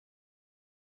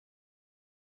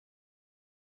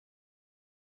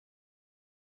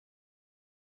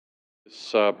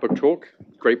This book talk.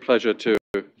 Great pleasure to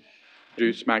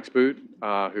introduce Max Boot,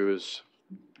 who has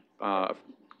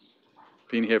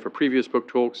been here for previous book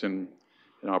talks in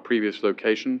our previous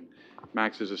location.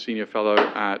 Max is a senior fellow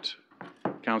at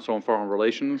Council on Foreign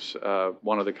Relations,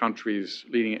 one of the country's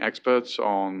leading experts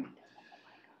on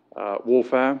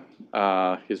warfare.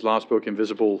 His last book,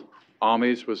 Invisible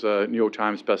Armies, was a New York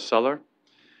Times bestseller,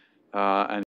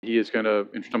 and he is going to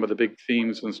introduce some of the big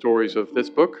themes and stories of this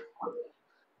book.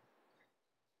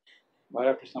 Right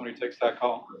after somebody takes that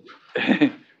call.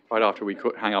 Right after we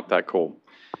hang up that call,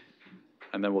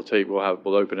 and then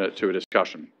we'll open it to a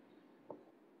discussion.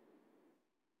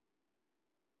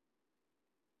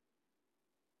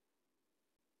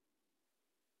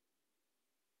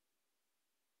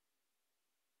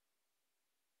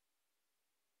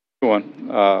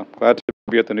 Glad to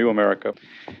be at the New America,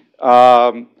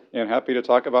 and happy to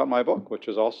talk about my book, which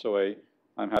is also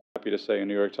I'm happy to say, a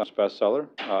New York Times bestseller,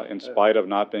 in spite of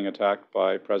not being attacked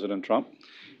by President Trump.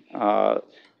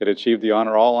 It achieved the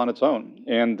honor all on its own.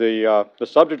 And the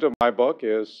subject of my book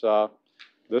is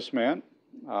this man,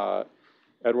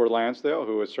 Edward Lansdale,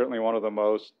 who is certainly one of the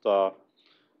most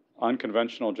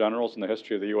unconventional generals in the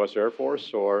history of the U.S. Air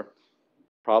Force, or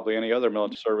probably any other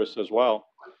military service as well.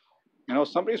 You know,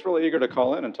 somebody's really eager to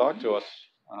call in and talk to us.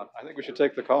 I think we should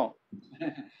take the call.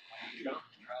 It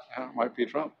might be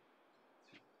Trump.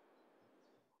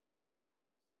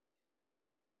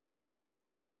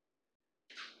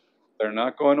 They're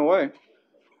not going away.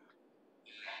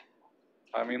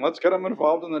 I mean, let's get them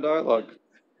involved in the dialogue.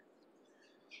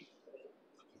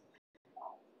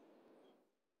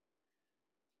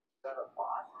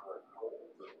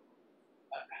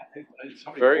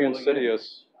 Very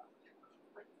insidious.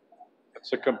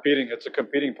 It's a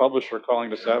competing publisher calling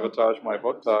to sabotage my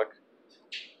book talk.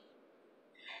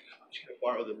 I'm just gonna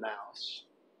borrow the mouse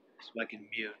so I can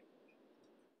mute.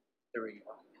 There we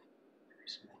go. Very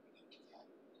small.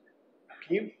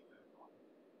 Can you?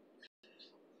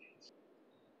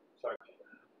 Sorry.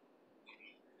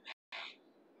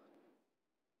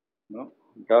 No,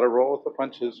 got to roll with the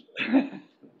punches.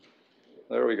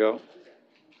 There we go.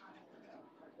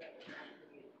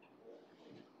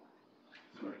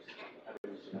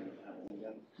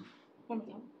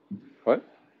 What?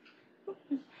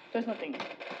 There's nothing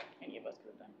any of us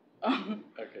could have done.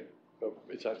 Okay. So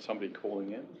is that somebody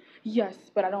calling in? Yes,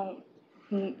 but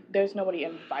there's nobody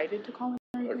invited to call in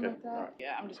or anything like that. Right.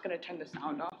 Yeah, I'm just going to turn the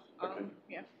sound off. Okay.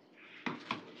 Yeah.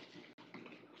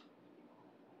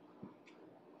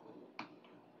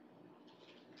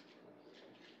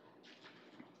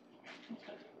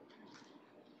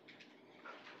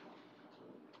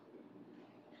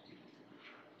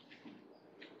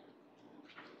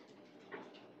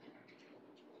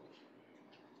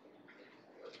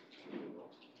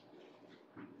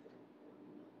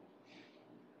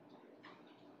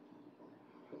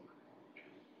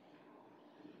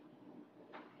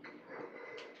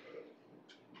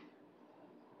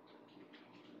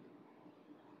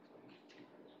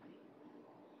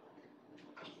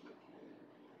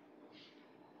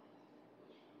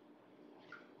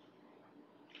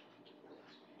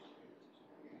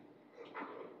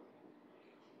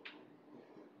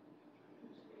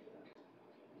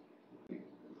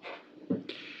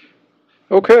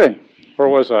 Okay, where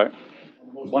was I?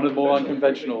 One is more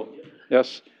unconventional.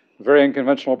 Yes, a very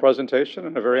unconventional presentation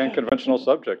and a very unconventional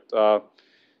subject. Let's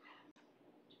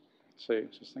see,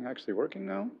 is this thing actually working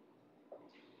now?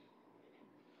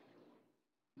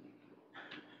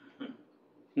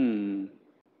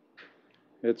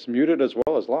 It's muted as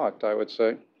well as locked, I would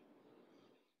say.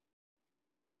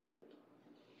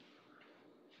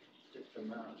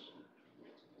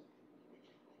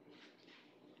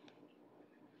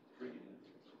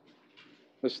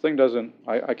 This thing doesn't,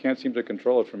 I can't seem to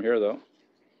control it from here, though.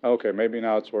 Okay, maybe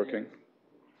now it's working.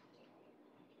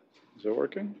 Is it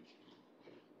working?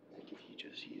 I think if you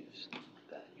just use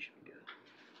that, you should be good.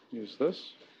 Use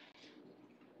this.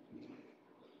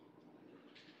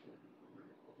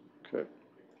 Okay.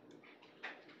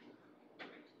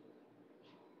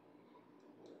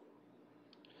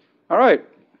 All right.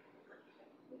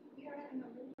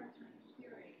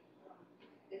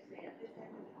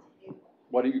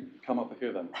 Why don't you come up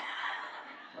here then?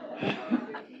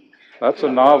 That's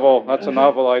a novel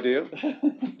idea.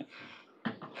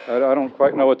 I don't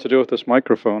quite know what to do with this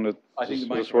microphone. Is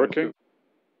this working?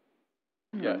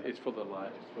 Yeah, it's for the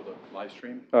live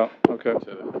stream. Oh, okay.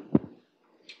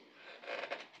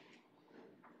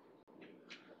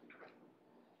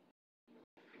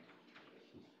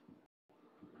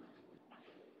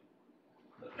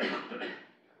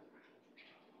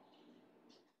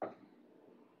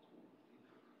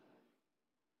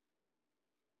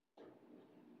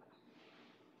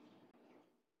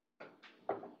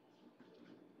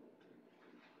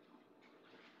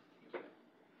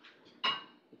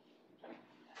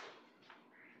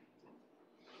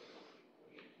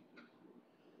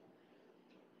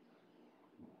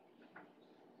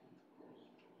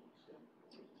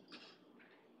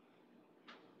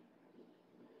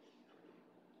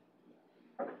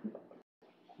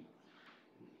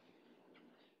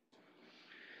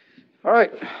 All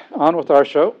right, on with our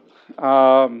show.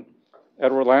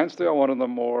 Edward Lansdale, one of the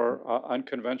more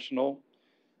unconventional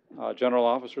general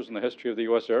officers in the history of the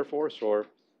U.S. Air Force, or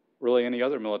really any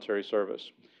other military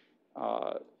service.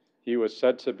 He was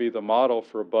said to be the model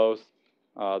for both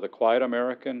the quiet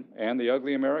American and the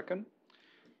ugly American.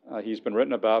 He's been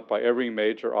written about by every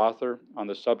major author on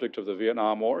the subject of the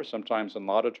Vietnam War, sometimes in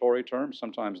laudatory terms,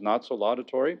 sometimes not so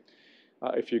laudatory.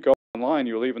 If you go online,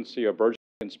 you'll even see a burgeoning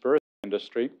conspiracy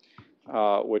industry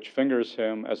which fingers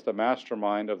him as the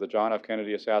mastermind of the John F.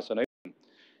 Kennedy assassination,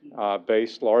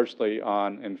 based largely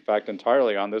on, in fact,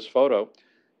 entirely on this photo,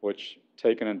 which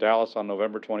taken in Dallas on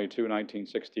November 22,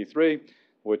 1963,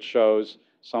 which shows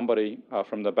somebody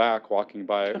from the back walking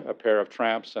by a pair of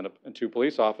tramps and two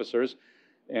police officers.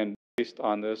 And based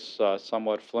on this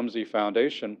somewhat flimsy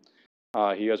foundation,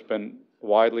 he has been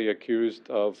widely accused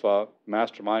of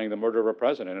masterminding the murder of a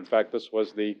president. In fact, this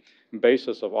was the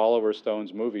basis of Oliver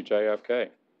Stone's movie, JFK.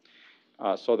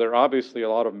 So there are obviously a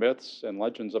lot of myths and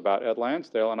legends about Ed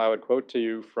Lansdale, and I would quote to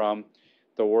you from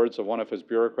the words of one of his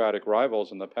bureaucratic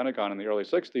rivals in the Pentagon in the early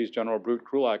 60s, General Brute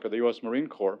Krulak of the U.S. Marine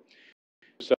Corps,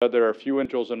 who said, "There are few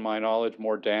individuals in my knowledge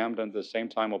more damned and at the same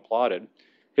time applauded.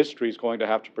 History is going to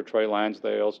have to portray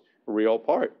Lansdale's real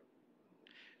part."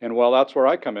 And well, that's where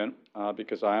I come in,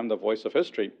 because I am the voice of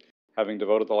history, having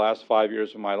devoted the last 5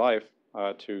 years of my life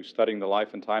to studying the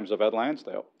life and times of Ed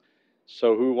Lansdale.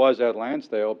 So who was Ed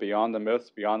Lansdale, beyond the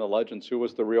myths, beyond the legends? Who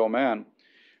was the real man?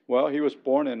 Well, he was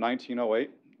born in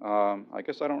 1908. I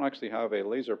guess I don't actually have a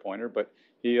laser pointer, but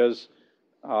he is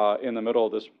in the middle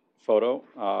of this photo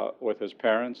with his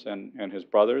parents and his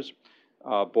brothers.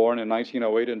 Born in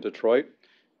 1908 in Detroit.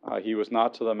 He was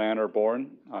not to the manner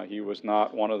born. He was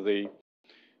not one of the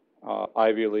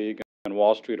Ivy League and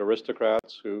Wall Street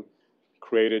aristocrats who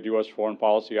created U.S. foreign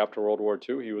policy after World War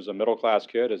II. He was a middle-class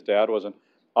kid. His dad was an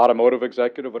automotive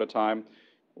executive at a time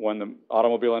when the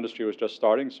automobile industry was just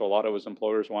starting, so a lot of his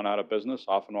employers went out of business,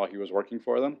 often while he was working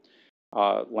for them.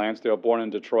 Lansdale, born in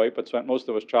Detroit, but spent most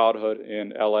of his childhood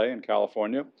in L.A. in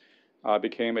California,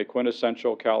 became a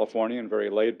quintessential Californian, very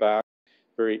laid back,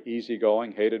 very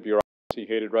easygoing, hated bureaucracy,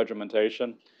 hated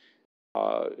regimentation,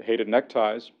 hated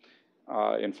neckties.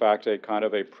 In fact, a kind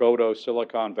of a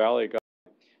proto-Silicon Valley guy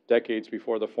decades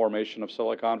before the formation of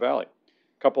Silicon Valley.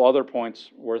 A couple other points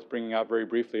worth bringing out very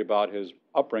briefly about his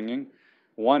upbringing.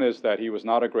 One is that he was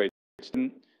not a great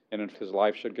student, and his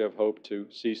life should give hope to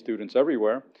C students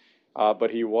everywhere. But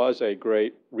he was a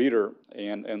great reader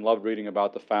and loved reading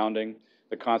about the founding,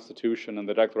 the Constitution, and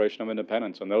the Declaration of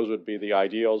Independence. And those would be the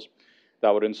ideals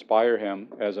that would inspire him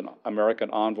as an American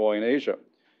envoy in Asia.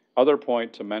 Other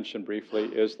point to mention briefly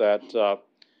is that,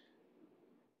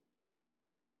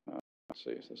 let's see,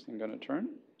 is this thing going to turn?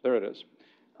 There it is.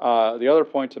 The other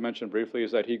point to mention briefly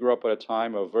is that he grew up at a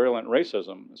time of virulent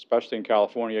racism, especially in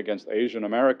California against Asian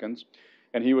Americans,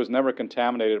 and he was never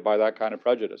contaminated by that kind of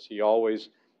prejudice. He always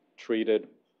treated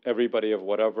everybody of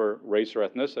whatever race or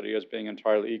ethnicity as being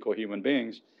entirely equal human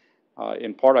beings,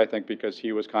 in part, I think, because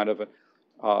he was kind of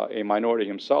a minority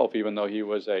himself, even though he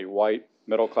was a white,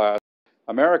 middle-class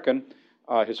American.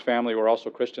 His family were also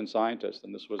Christian Scientists,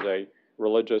 and this was a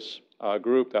religious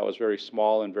group that was very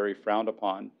small and very frowned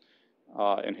upon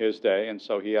in his day, and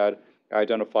so he had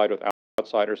identified with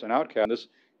outsiders and outcasts. And this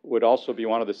would also be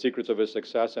one of the secrets of his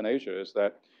success in Asia, is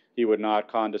that he would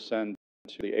not condescend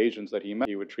to the Asians that he met.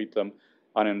 He would treat them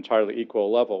on an entirely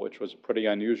equal level, which was pretty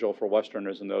unusual for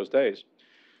Westerners in those days.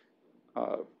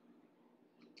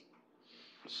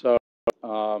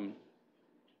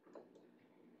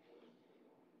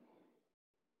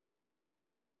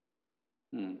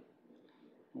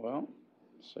 Well,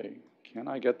 let's see. Can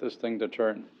I get this thing to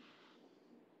turn?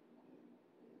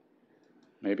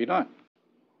 Maybe not.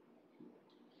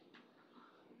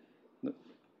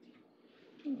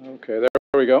 Okay, there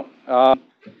we go.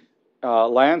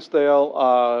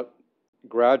 Lansdale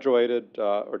graduated,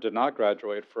 or did not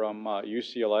graduate, from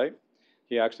UCLA.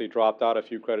 He actually dropped out a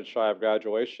few credits shy of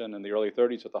graduation in the early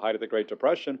 30s at the height of the Great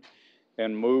Depression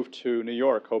and moved to New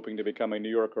York, hoping to become a New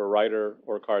Yorker writer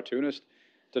or cartoonist.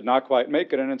 Did not quite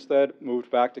make it, and instead moved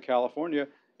back to California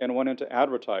and went into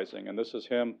advertising. And this is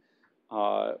him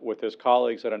with his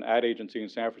colleagues at an ad agency in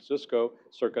San Francisco,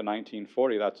 circa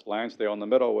 1940. That's Lansdale in the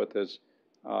middle with his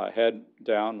head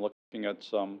down, looking at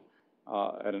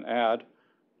an ad.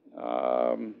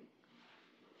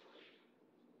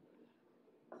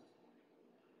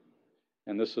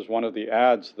 And this is one of the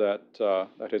ads that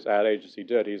his ad agency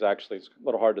did. He's actually, it's a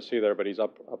little hard to see there, but he's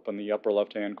up in the upper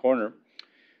left-hand corner.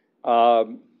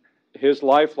 His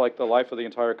life, like the life of the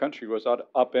entire country, was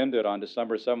upended on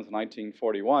December 7th,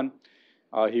 1941,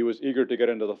 He was eager to get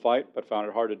into the fight, but found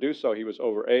it hard to do so. He was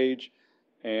over age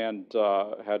and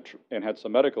had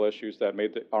some medical issues that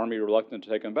made the Army reluctant to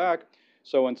take him back.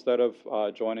 So instead of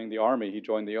joining the Army, he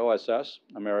joined the OSS,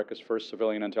 America's first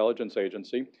civilian intelligence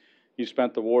agency. He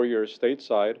spent the war years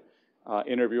stateside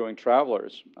interviewing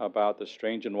travelers about the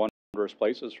strange and wondrous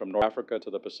places from North Africa to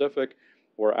the Pacific,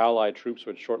 where Allied troops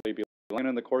would shortly be landing.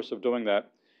 In the course of doing that,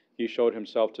 he showed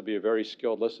himself to be a very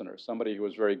skilled listener, somebody who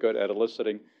was very good at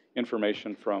eliciting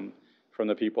information from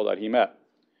the people that he met.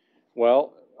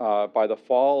 Well, by the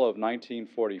fall of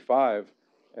 1945,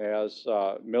 as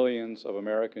millions of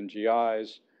American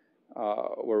GIs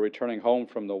were returning home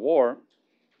from the war,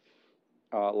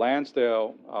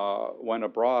 Lansdale went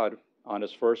abroad on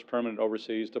his first permanent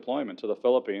overseas deployment to the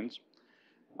Philippines,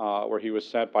 where he was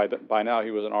sent by now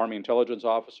he was an Army intelligence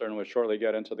officer and would shortly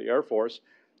get into the Air Force.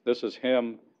 This is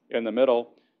him in the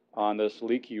middle on this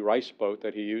leaky rice boat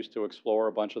that he used to explore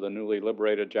a bunch of the newly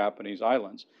liberated Japanese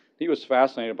islands. He was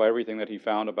fascinated by everything that he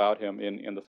found about him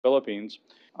in the Philippines,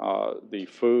 the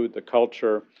food, the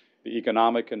culture, the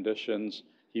economic conditions.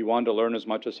 He wanted to learn as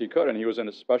much as he could, and he was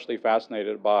especially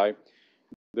fascinated by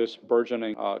this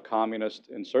burgeoning communist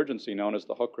insurgency known as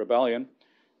the Hook Rebellion.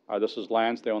 This is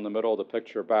Lansdale in the middle of the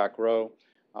picture, back row,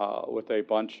 with a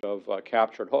bunch of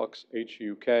captured hooks,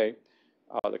 H-U-K,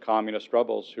 the communist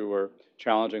rebels who were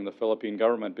challenging the Philippine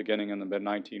government beginning in the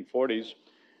mid-1940s.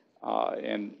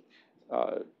 And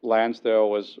Lansdale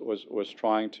was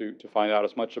trying to find out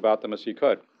as much about them as he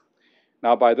could.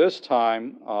 Now, by this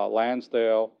time,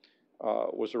 Lansdale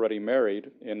was already married.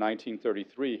 In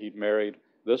 1933, he'd married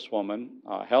this woman,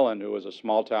 Helen, who was a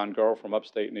small-town girl from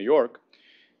upstate New York.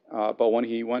 But when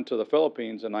he went to the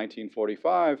Philippines in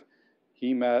 1945,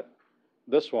 he met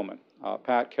this woman,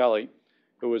 Pat Kelly,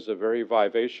 who was a very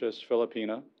vivacious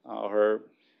Filipina. Her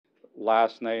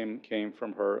last name came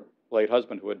from her late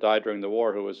husband, who had died during the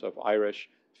war, who was of Irish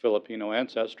Filipino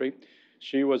ancestry.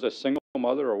 She was a single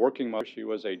mother, a working mother. She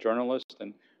was a journalist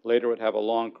and later would have a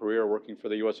long career working for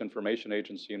the U.S. Information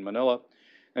Agency in Manila.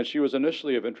 And she was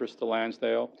initially of interest to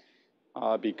Lansdale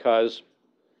because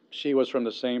she was from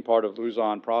the same part of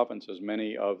Luzon province as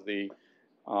many of the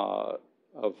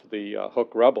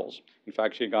Hook rebels. In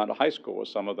fact, she had gone to high school with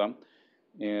some of them.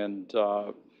 And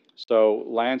so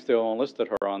Lansdale enlisted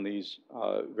her on these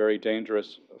very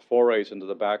dangerous forays into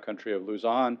the backcountry of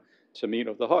Luzon to meet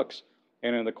with the Hooks.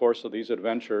 And in the course of these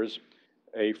adventures,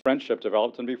 a friendship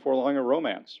developed, and before long, a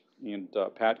romance. And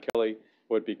Pat Kelly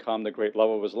would become the great love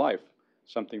of his life,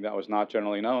 something that was not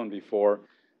generally known before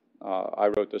I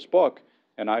wrote this book.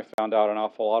 And I found out an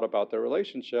awful lot about their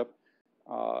relationship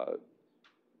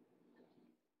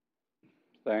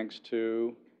thanks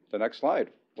to the next slide,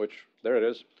 which, there it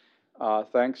is,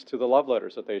 thanks to the love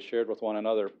letters that they shared with one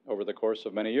another over the course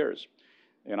of many years.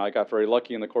 And I got very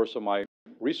lucky in the course of my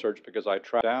research because I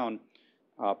tracked down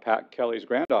Pat Kelly's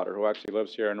granddaughter, who actually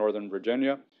lives here in Northern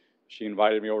Virginia. She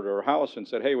invited me over to her house and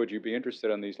said, "Hey, would you be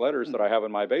interested in these letters that I have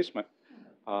in my basement?"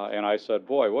 And I said,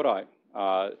 "Boy, would I."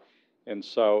 And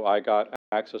so I got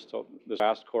access to this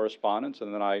vast correspondence,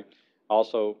 and then I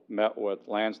also met with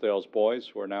Lansdale's boys,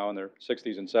 who are now in their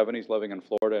 60s and 70s, living in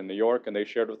Florida and New York, and they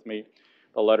shared with me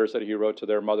the letters that he wrote to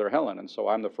their mother, Helen. And so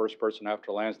I'm the first person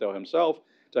after Lansdale himself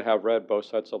to have read both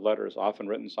sets of letters, often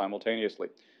written simultaneously.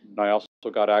 And I also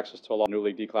got access to a lot of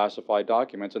newly declassified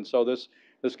documents. And so this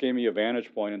gave me a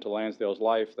vantage point into Lansdale's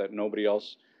life that nobody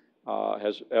else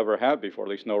has ever had before, at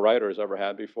least no writer has ever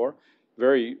had before.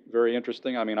 Very, very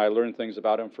interesting. I mean, I learned things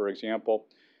about him, for example,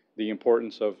 the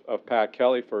importance of Pat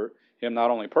Kelly for him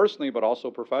not only personally, but also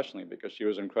professionally, because she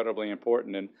was incredibly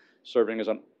important in serving as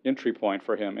an entry point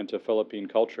for him into Philippine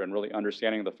culture and really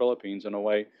understanding the Philippines in a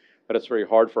way that it's very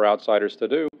hard for outsiders to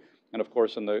do. And of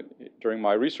course, during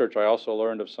my research, I also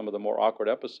learned of some of the more awkward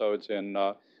episodes in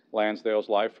Lansdale's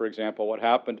life. For example, what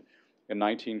happened in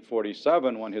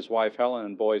 1947 when his wife Helen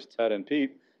and boys Ted and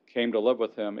Pete came to live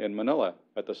with him in Manila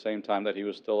at the same time that he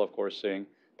was still, of course, seeing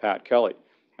Pat Kelly.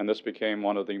 And this became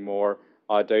one of the more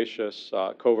audacious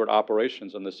covert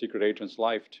operations in the secret agent's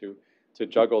life to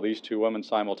juggle these two women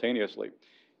simultaneously.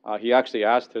 He actually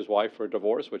asked his wife for a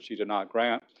divorce, which she did not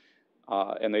grant,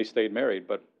 and they stayed married.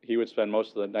 But he would spend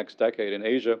most of the next decade in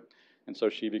Asia, and so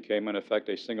she became, in effect,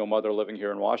 a single mother living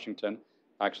here in Washington,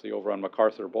 actually over on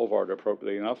MacArthur Boulevard,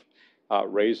 appropriately enough,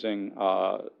 raising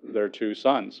their two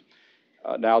sons.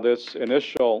 Now, this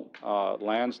initial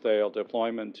Lansdale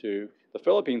deployment to the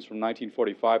Philippines from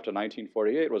 1945 to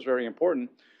 1948 was very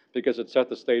important because it set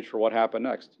the stage for what happened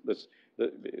next.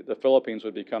 The Philippines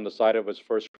would become the site of its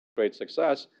first great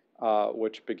success,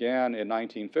 which began in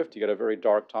 1950 at a very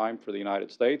dark time for the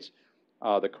United States.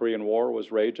 The Korean War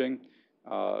was raging.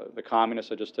 The communists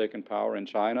had just taken power in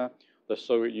China. The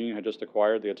Soviet Union had just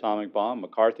acquired the atomic bomb.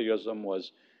 McCarthyism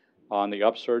was on the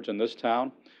upsurge in this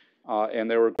town. And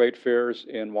there were great fears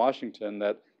in Washington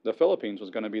that the Philippines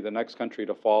was going to be the next country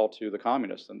to fall to the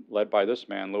communists, and led by this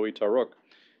man, Louis Taruk,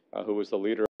 who was the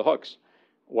leader of the Hooks.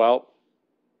 Well,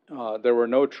 there were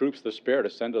no troops to spare to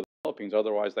send to the Philippines,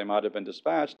 otherwise they might have been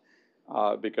dispatched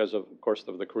because of course,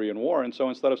 of the Korean War. And so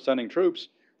instead of sending troops,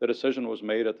 the decision was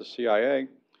made at the CIA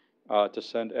to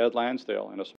send Ed Lansdale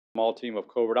and a small team of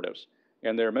covert operatives.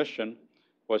 And their mission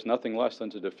was nothing less than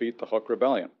to defeat the Hook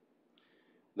Rebellion.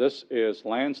 This is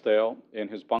Lansdale in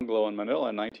his bungalow in Manila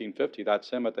in 1950. That's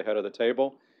him at the head of the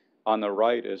table. On the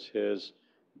right is his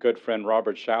good friend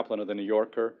Robert Chaplin of the New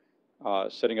Yorker.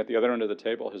 Sitting at the other end of the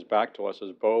table, his back to us,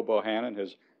 is Bo Bohannon,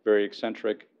 his very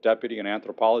eccentric deputy and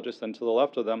anthropologist. And to the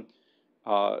left of them,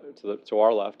 to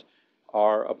our left,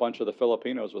 are a bunch of the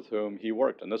Filipinos with whom he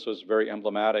worked. And this was very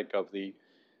emblematic of the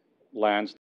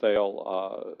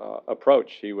Lansdale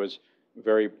approach. He was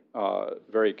very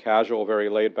casual, very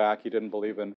laid back. He didn't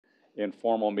believe in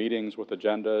formal meetings with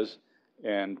agendas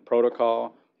and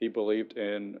protocol. He believed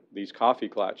in these coffee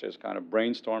clutches, kind of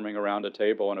brainstorming around a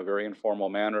table in a very informal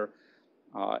manner,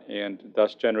 and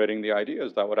thus generating the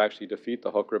ideas that would actually defeat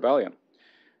the Hook Rebellion.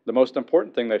 The most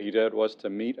important thing that he did was to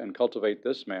meet and cultivate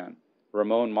this man,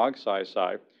 Ramon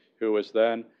Magsaysay, who was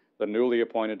then the newly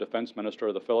appointed defense minister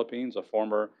of the Philippines, a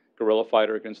former guerrilla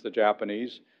fighter against the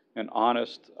Japanese, an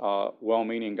honest,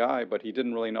 well-meaning guy, but he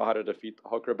didn't really know how to defeat the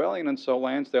Hook Rebellion, and so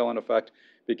Lansdale, in effect,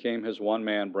 became his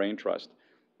one-man brain trust.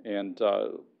 And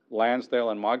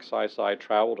Lansdale and Magsaysay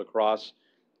traveled across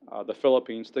the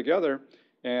Philippines together,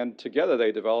 and together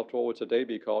they developed what would today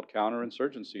be called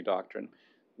counterinsurgency doctrine.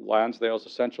 Lansdale's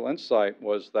essential insight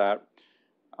was that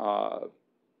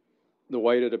the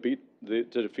way to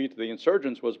defeat the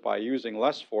insurgents was by using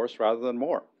less force rather than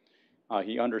more.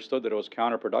 He understood that it was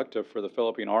counterproductive for the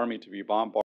Philippine army to be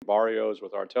bombarding barrios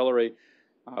with artillery,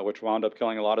 which wound up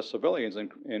killing a lot of civilians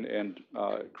and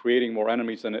creating more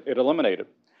enemies than it eliminated.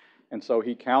 And so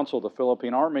he counseled the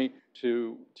Philippine army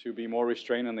to be more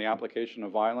restrained in the application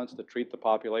of violence, to treat the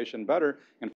population better,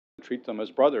 and treat them as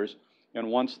brothers. And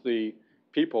once the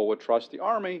people would trust the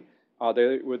army,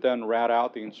 they would then rat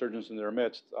out the insurgents in their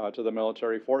midst to the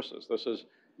military forces. This is,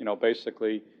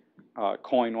 basically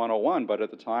coin 101, but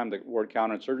at the time the word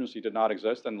counterinsurgency did not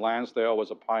exist, and Lansdale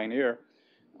was a pioneer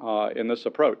in this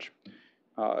approach.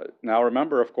 Now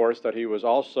remember, of course, that he was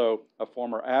also a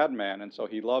former ad man, and so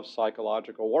he loved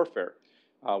psychological warfare,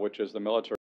 which is the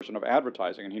military version of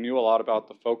advertising. And he knew a lot about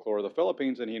the folklore of the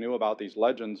Philippines, and he knew about these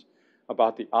legends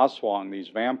about the aswang, these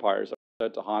vampires that were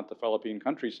said to haunt the Philippine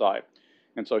countryside.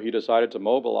 And so he decided to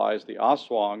mobilize the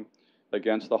aswang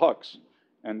against the Hooks.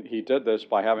 And he did this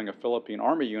by having a Philippine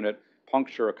army unit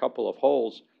puncture a couple of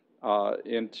holes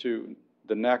into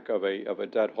the neck of a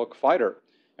dead Hook fighter,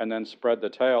 and then spread the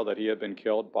tale that he had been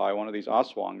killed by one of these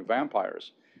aswang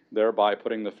vampires, thereby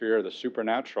putting the fear of the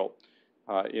supernatural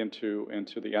into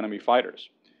the enemy fighters.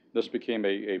 This became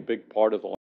a big part of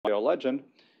the Lansdale legend,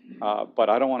 but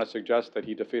I don't want to suggest that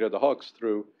he defeated the Hooks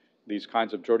through these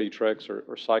kinds of dirty tricks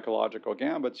or psychological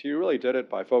gambits. He really did it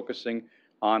by focusing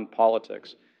on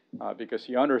politics, because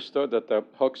he understood that the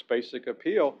Hooks' basic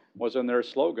appeal was in their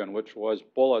slogan, which was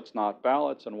bullets, not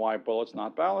ballots. And why bullets,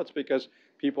 not ballots? Because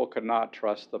people could not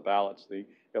trust the ballots. The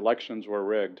elections were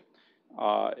rigged.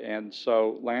 And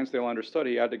so Lansdale understood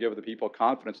he had to give the people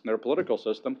confidence in their political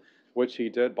system, which he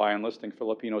did by enlisting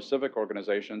Filipino civic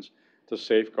organizations to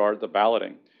safeguard the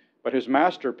balloting. But his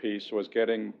masterpiece was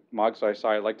getting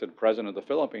Magsaysay elected president of the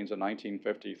Philippines in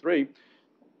 1953.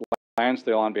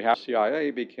 Lansdale, on behalf of the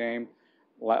CIA, became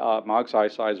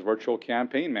Magsaysay's virtual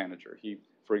campaign manager. He,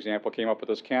 for example, came up with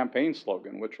this campaign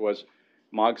slogan, which was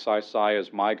Magsaysay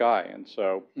is my guy. And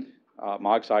so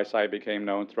Magsaysay became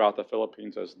known throughout the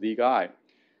Philippines as the guy.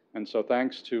 And so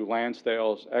thanks to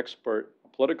Lansdale's expert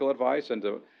political advice and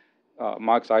to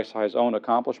Magsaysay's own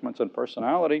accomplishments and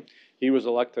personality, he was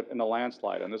elected in a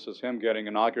landslide. And this is him getting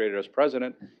inaugurated as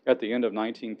president at the end of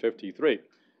 1953.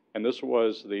 And this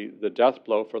was the death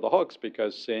blow for the Hooks,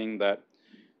 because seeing that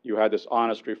you had this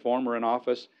honest reformer in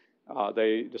office,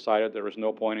 they decided there was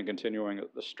no point in continuing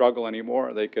the struggle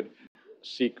anymore. They could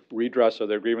seek redress of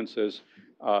their grievances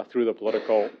through the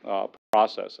political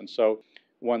process. And so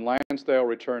when Lansdale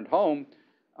returned home,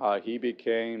 he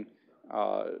became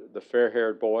the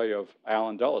fair-haired boy of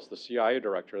Allen Dulles, the CIA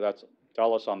director. That's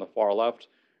Dulles on the far left,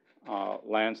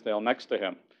 Lansdale next to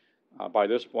him. By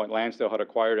this point, Lansdale had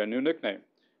acquired a new nickname.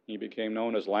 He became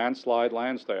known as Landslide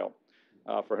Lansdale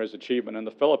for his achievement in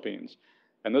the Philippines.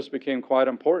 And this became quite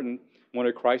important when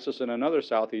a crisis in another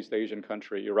Southeast Asian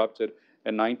country erupted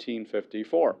in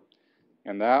 1954.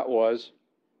 And that was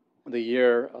the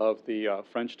year of the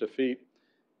French defeat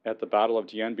at the Battle of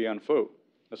Dien Bien Phu.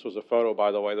 This was a photo,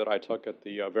 by the way, that I took at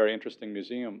the very interesting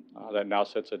museum that now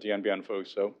sits at Dien Bien Phu.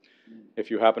 So if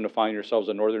you happen to find yourselves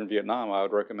in northern Vietnam, I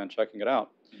would recommend checking it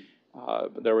out.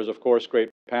 But there was, of course,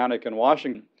 great panic in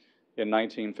Washington in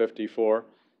 1954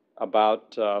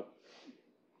 about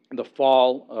the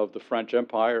fall of the French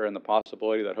Empire and the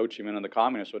possibility that Ho Chi Minh and the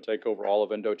communists would take over all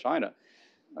of Indochina.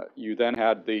 You then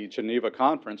had the Geneva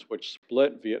Conference, which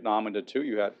split Vietnam into two.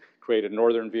 You had created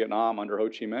northern Vietnam under Ho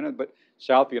Chi Minh, but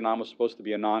South Vietnam was supposed to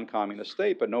be a non-communist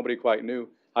state, but nobody quite knew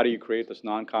how do you create this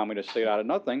non-communist state out of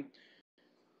nothing.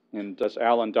 And thus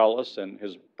Allen Dulles and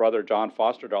his brother John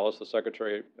Foster Dulles, the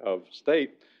Secretary of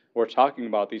State, were talking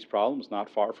about these problems not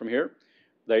far from here.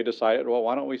 They decided, well,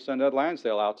 why don't we send Ed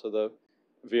Lansdale out to the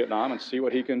Vietnam and see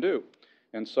what he can do?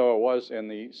 And so it was in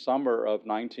the summer of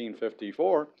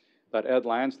 1954 that Ed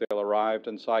Lansdale arrived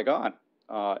in Saigon.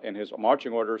 And his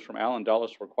marching orders from Allen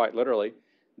Dulles were quite literally,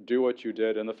 do what you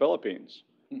did in the Philippines.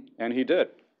 And he did.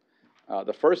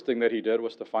 The first thing that he did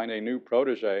was to find a new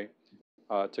protege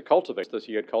to cultivate. As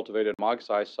he had cultivated Mag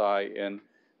Sai Sai in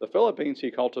the Philippines,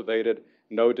 he cultivated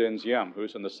No Dinh Diem,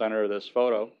 who's in the center of this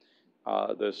photo,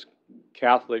 this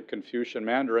Catholic Confucian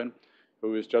Mandarin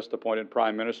who was just appointed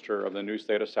prime minister of the new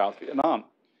state of South Vietnam.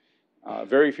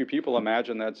 Very few people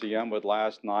imagine that Diem would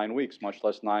last 9 weeks, much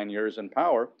less 9 years in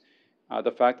power.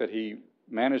 The fact that he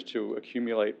managed to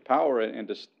accumulate power and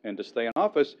to stay in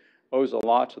office owes a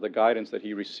lot to the guidance that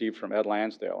he received from Ed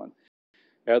Lansdale. And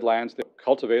Ed Lansdale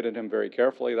cultivated him very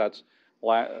carefully. That's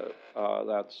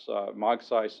that's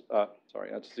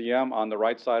Diem on the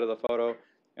right side of the photo,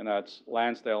 and that's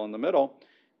Lansdale in the middle.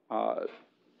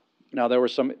 Now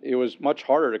it was much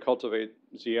harder to cultivate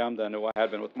Diem than it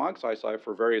had been with Mag Sai Sai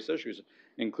for various issues,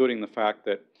 including the fact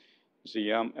that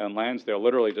Diem and Lansdale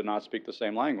literally did not speak the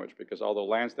same language, because although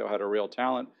Lansdale had a real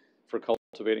talent for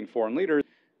cultivating foreign leaders,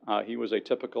 he was a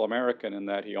typical American in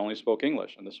that he only spoke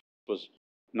English. And this was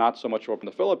not so much over in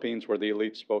the Philippines where the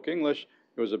elite spoke English.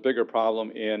 It was a bigger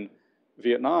problem in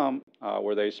Vietnam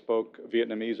where they spoke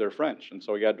Vietnamese or French. And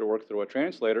so he had to work through a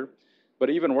translator. But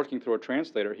even working through a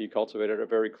translator, he cultivated a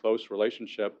very close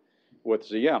relationship with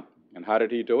Diem. And how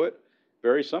did he do it?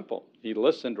 Very simple. He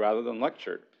listened rather than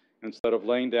lectured. Instead of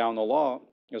laying down the law,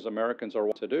 as Americans are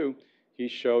wont to do, he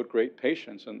showed great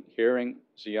patience in hearing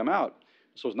Diem out.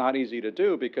 This was not easy to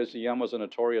do because Diem was a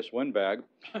notorious windbag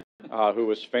who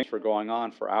was famous for going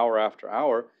on for hour after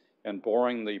hour and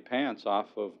boring the pants off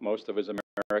of most of his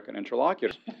American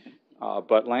interlocutors.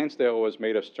 But Lansdale was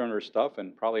made of sterner stuff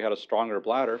and probably had a stronger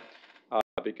bladder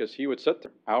because he would sit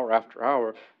there hour after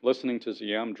hour listening to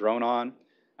Diem drone on.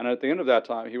 And at the end of that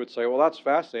time, he would say, well, that's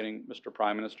fascinating, Mr.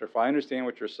 Prime Minister. If I understand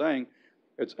what you're saying,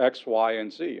 it's X, Y,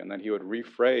 and Z. And then he would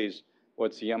rephrase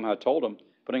what Diem had told him,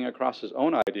 putting across his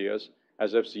own ideas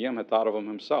as if Diem had thought of them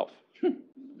himself.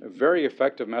 A very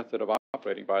effective method of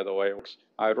operating, by the way. It works.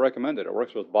 I would recommend it. It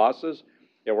works with bosses.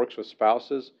 It works with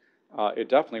spouses. It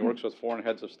definitely works with foreign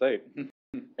heads of state.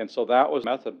 And so that was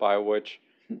the method by which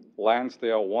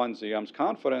Lansdale won Diem's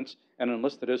confidence and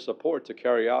enlisted his support to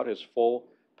carry out his full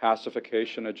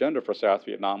pacification agenda for South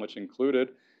Vietnam, which included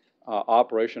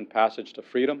Operation Passage to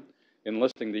Freedom,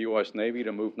 enlisting the U.S. Navy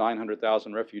to move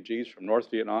 900,000 refugees from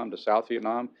North Vietnam to South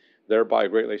Vietnam, thereby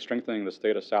greatly strengthening the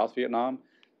state of South Vietnam.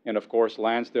 And of course,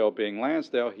 Lansdale being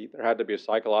Lansdale, there had to be a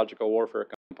psychological warfare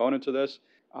component to this.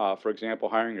 For example,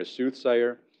 hiring a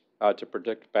soothsayer to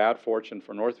predict bad fortune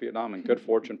for North Vietnam and good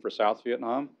fortune for South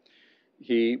Vietnam.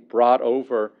 He brought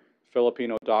over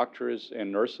Filipino doctors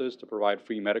and nurses to provide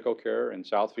free medical care in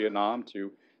South Vietnam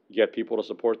to get people to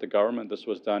support the government. This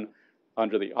was done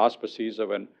under the auspices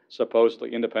of a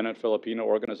supposedly independent Filipino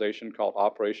organization called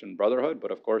Operation Brotherhood,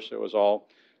 but of course it was all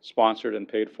sponsored and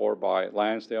paid for by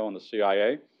Lansdale and the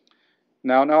CIA.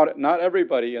 Now, not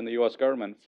everybody in the U.S.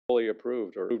 government fully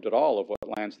approved or approved at all of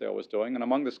what Lansdale was doing, and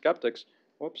among the skeptics,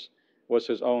 was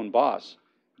his own boss,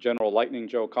 General Lightning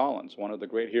Joe Collins, one of the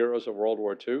great heroes of World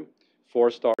War II,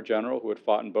 four-star general who had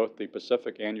fought in both the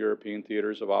Pacific and European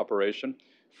theaters of operation,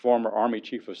 former Army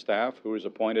Chief of Staff who was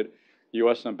appointed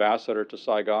U.S. ambassador to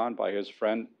Saigon by his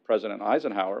friend President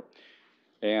Eisenhower.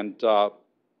 And,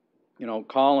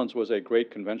 Collins was a great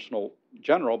conventional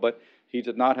general, but he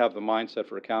did not have the mindset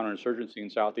for a counterinsurgency in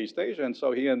Southeast Asia, and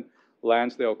so he and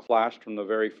Lansdale clashed from the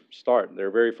very start.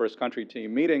 Their very first country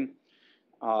team meeting,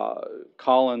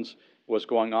 Collins was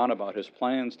going on about his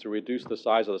plans to reduce the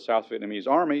size of the South Vietnamese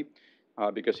army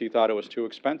because he thought it was too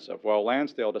expensive. Well,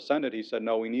 Lansdale dissented. He said,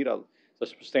 no, we need a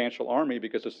substantial army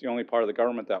because it's the only part of the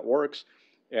government that works,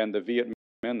 and the Viet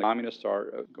in. The communists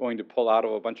are going to pull out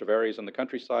of a bunch of areas in the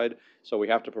countryside, so we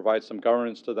have to provide some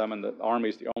governance to them, and the army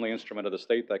is the only instrument of the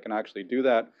state that can actually do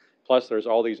that. Plus, there's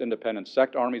all these independent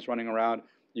sect armies running around.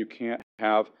 You can't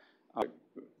have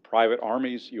private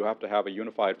armies. You have to have a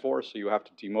unified force, so you have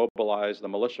to demobilize the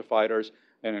militia fighters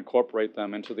and incorporate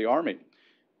them into the army.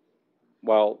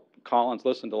 Well, Collins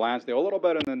listened to Lansdale a little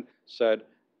bit and then said,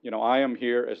 you know, I am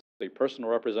here as the personal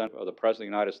representative of the President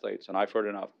of the United States, and I've heard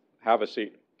enough. Have a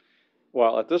seat.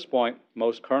 Well, at this point,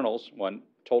 most colonels, when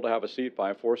told to have a seat by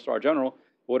a four-star general,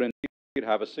 would indeed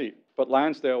have a seat. But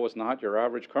Lansdale was not your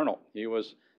average colonel. He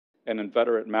was an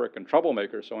inveterate maverick and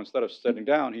troublemaker, so instead of sitting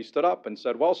down, he stood up and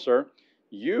said, well, sir,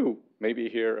 you may be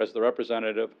here as the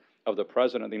representative of the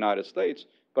President of the United States,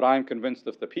 but I am convinced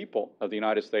if the people of the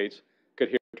United States could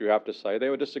hear what you have to say, they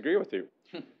would disagree with you.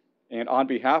 And on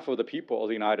behalf of the people of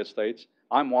the United States,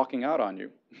 I'm walking out on you.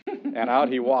 And out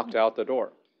he walked out the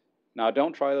door. Now,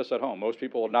 don't try this at home. Most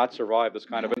people will not survive this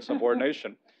kind of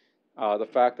insubordination. The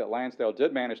fact that Lansdale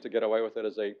did manage to get away with it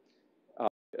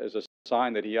is a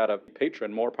sign that he had a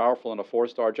patron more powerful than a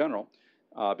four-star general,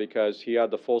 because he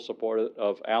had the full support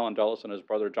of Allen Dulles and his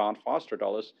brother John Foster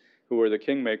Dulles, who were the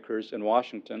kingmakers in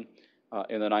Washington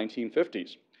in the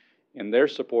 1950s. And their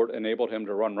support enabled him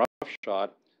to run roughshod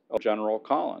of General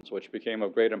Collins, which became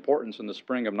of great importance in the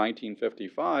spring of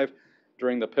 1955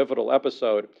 during the pivotal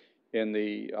episode in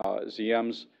the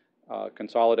Diem's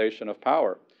consolidation of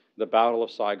power, the Battle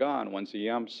of Saigon, when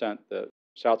Diem sent the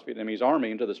South Vietnamese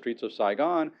army into the streets of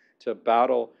Saigon to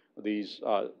battle these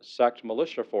sect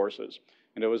militia forces.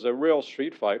 And it was a real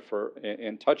street fight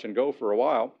in touch and go for a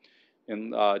while.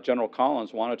 And General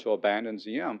Collins wanted to abandon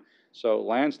Diem. So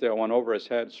Lansdale went over his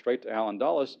head straight to Allen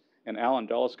Dulles, and Allen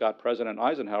Dulles got President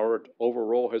Eisenhower to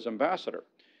overrule his ambassador.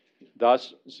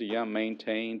 Thus, Diem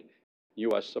maintained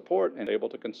U.S. support and able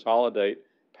to consolidate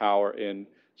power in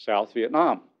South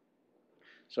Vietnam.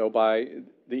 So by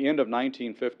the end of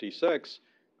 1956,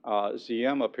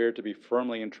 Diem appeared to be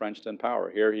firmly entrenched in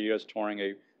power. Here he is touring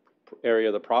an area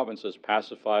of the provinces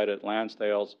pacified at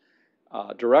Lansdale's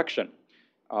direction.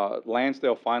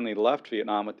 Lansdale finally left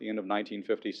Vietnam at the end of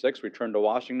 1956, returned to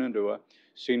Washington to a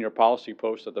senior policy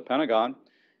post at the Pentagon,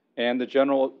 and the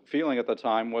general feeling at the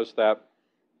time was that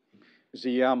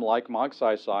Diem, like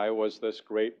Magsaysay, was this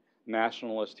great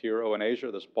nationalist hero in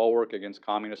Asia, this bulwark against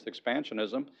communist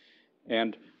expansionism,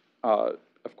 and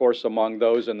of course, among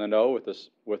those in the know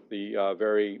with the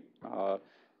very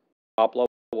top-level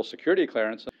security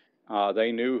clearance,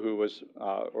 they knew who was,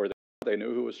 they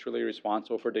knew who was truly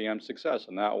responsible for Diem's success,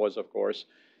 and that was, of course,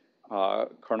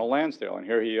 Colonel Lansdale. And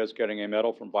here he is getting a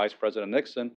medal from Vice President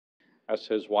Nixon as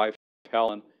his wife,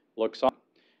 Helen, looks on.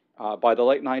 By the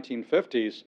late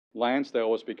 1950s, Lansdale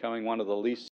was becoming one of the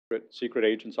least secret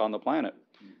agents on the planet.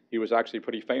 He was actually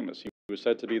pretty famous. He was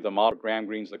said to be the model of Graham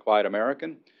Greene's The Quiet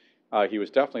American. He was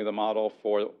definitely the model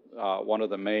for one of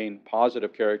the main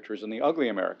positive characters in The Ugly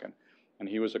American. And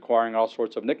he was acquiring all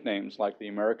sorts of nicknames like the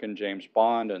American James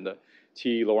Bond and the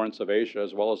T. Lawrence of Asia,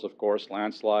 as well as, of course,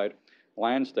 Landslide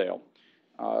Lansdale.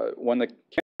 When the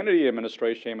Kennedy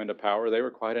administration came into power, they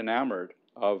were quite enamored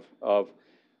of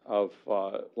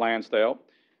Lansdale.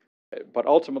 But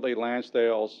ultimately,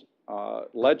 Lansdale's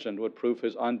legend would prove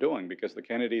his undoing, because the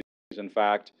Kennedys, in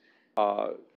fact,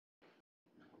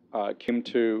 came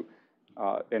to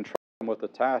entrust him with a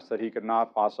task that he could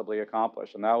not possibly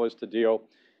accomplish, and that was to deal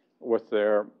with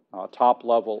their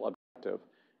top-level objective,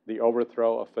 the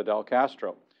overthrow of Fidel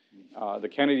Castro. The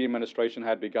Kennedy administration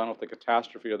had begun with the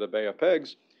catastrophe of the Bay of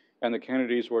Pigs, and the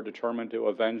Kennedys were determined to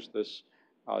avenge this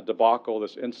debacle,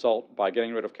 this insult, by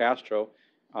getting rid of Castro,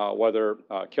 whether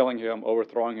killing him,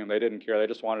 overthrowing him, they didn't care. They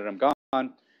just wanted him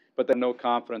gone, but they had no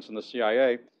confidence in the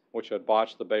CIA, which had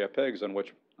botched the Bay of Pigs and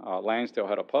which Lansdale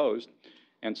had opposed.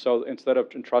 And so instead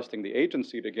of entrusting the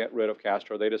agency to get rid of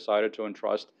Castro, they decided to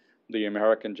entrust the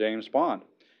American James Bond.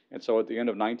 And so at the end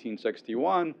of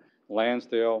 1961,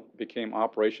 Lansdale became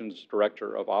operations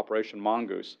director of Operation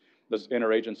Mongoose, this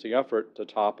interagency effort to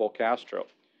topple Castro.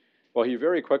 Well, he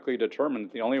very quickly determined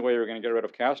that the only way you were going to get rid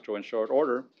of Castro in short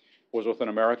order was with an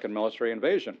American military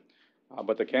invasion.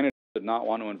 But the Kennedys did not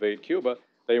want to invade Cuba.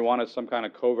 They wanted some kind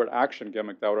of covert action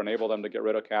gimmick that would enable them to get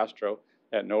rid of Castro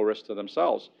at no risk to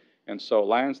themselves. And so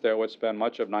Lansdale would spend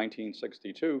much of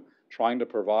 1962 trying to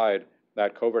provide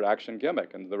that covert action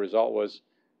gimmick. And the result was,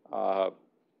 well,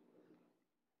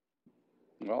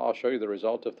 I'll show you the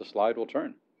result if the slide will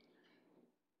turn.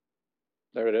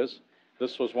 There it is.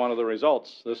 This was one of the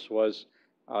results. This was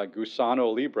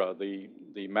Gusano Libre,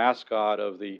 the mascot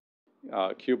of the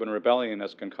Cuban rebellion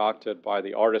as concocted by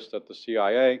the artist at the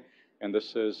CIA. And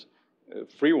this is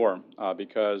free worm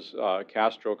because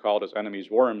Castro called his enemies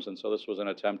worms, and so this was an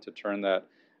attempt to turn that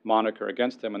moniker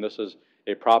against him. And this is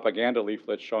a propaganda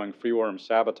leaflet showing free worms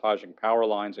sabotaging power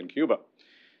lines in Cuba.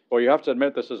 Well, you have to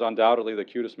admit this is undoubtedly the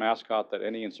cutest mascot that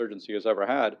any insurgency has ever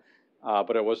had,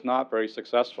 but it was not very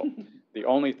successful. The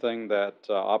only thing that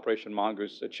Operation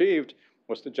Mongoose achieved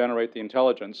was to generate the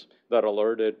intelligence that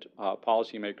alerted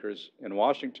policymakers in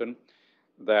Washington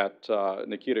that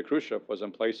Nikita Khrushchev was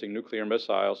emplacing nuclear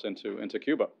missiles into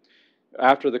Cuba.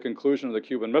 After the conclusion of the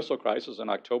Cuban Missile Crisis in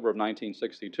October of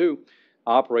 1962,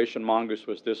 Operation Mongoose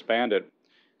was disbanded,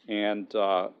 and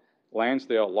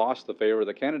Lansdale lost the favor of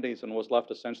the Kennedys and was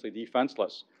left essentially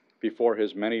defenseless before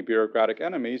his many bureaucratic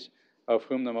enemies, of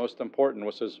whom the most important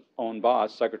was his own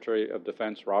boss, Secretary of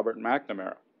Defense Robert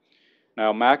McNamara.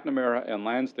 Now, McNamara and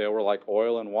Lansdale were like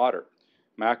oil and water.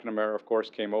 McNamara, of course,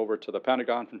 came over to the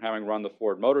Pentagon from having run the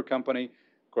Ford Motor Company,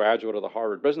 graduate of the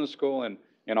Harvard Business School, and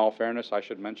in all fairness, I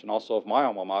should mention also of my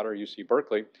alma mater, UC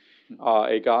Berkeley,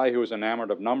 a guy who was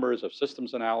enamored of numbers, of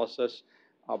systems analysis,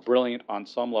 brilliant on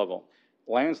some level.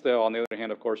 Lansdale, on the other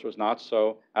hand, of course, was not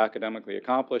so academically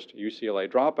accomplished, UCLA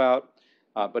dropout,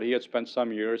 but he had spent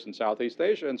some years in Southeast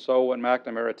Asia, and so when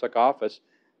McNamara took office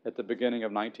at the beginning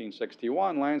of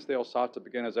 1961, Lansdale sought to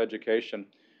begin his education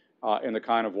in the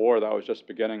kind of war that was just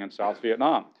beginning in South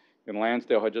Vietnam. And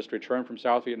Lansdale had just returned from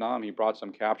South Vietnam. He brought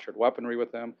some captured weaponry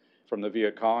with him from the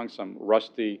Viet Cong, some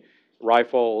rusty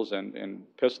rifles and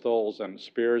pistols and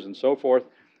spears and so forth,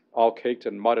 all caked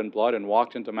in mud and blood, and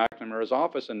walked into McNamara's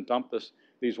office and dumped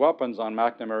these weapons on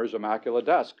McNamara's immaculate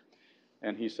desk.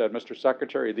 And he said, "Mr.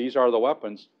 Secretary, these are the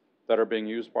weapons that are being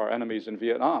used by our enemies in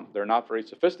Vietnam. They're not very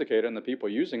sophisticated, and the people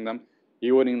using them,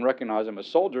 you wouldn't even recognize them as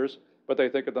soldiers, but they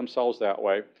think of themselves that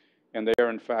way. And they are,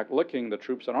 in fact, licking the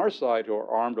troops on our side who are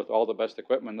armed with all the best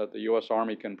equipment that the U.S.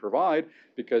 Army can provide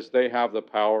because they have the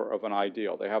power of an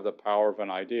ideal. They have the power of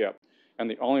an idea. And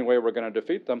the only way we're going to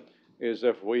defeat them is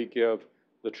if we give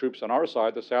the troops on our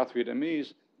side, the South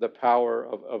Vietnamese, the power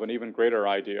of an even greater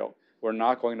ideal. We're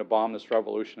not going to bomb this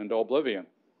revolution into oblivion."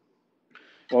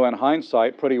 Well, in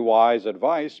hindsight, pretty wise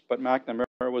advice, but McNamara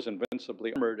was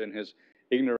invincibly armored in his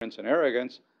ignorance and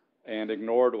arrogance and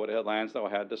ignored what Lansdale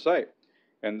had to say.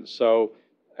 And so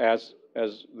as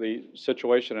the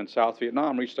situation in South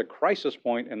Vietnam reached a crisis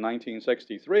point in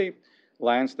 1963,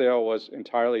 Lansdale was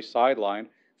entirely sidelined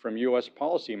from U.S.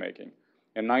 policymaking.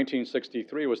 In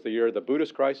 1963 was the year of the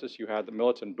Buddhist crisis. You had the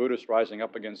militant Buddhists rising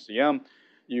up against Diem.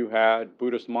 You had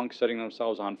Buddhist monks setting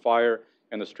themselves on fire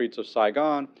in the streets of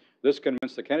Saigon. This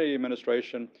convinced the Kennedy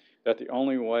administration that the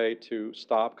only way to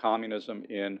stop communism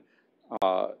in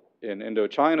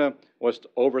Indochina was to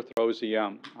overthrow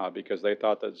Diem because they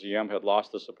thought that Diem had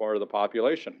lost the support of the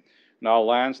population. Now,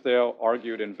 Lansdale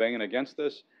argued in vain against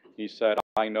this. He said,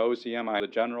 "I know Diem, I know the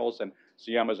generals, and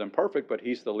Diem is imperfect, but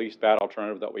he's the least bad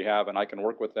alternative that we have, and I can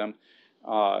work with them."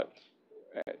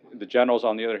 The generals,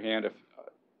 on the other hand,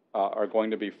 are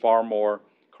going to be far more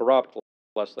corrupt,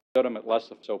 less legitimate,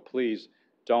 so please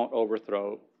don't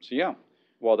overthrow Diem.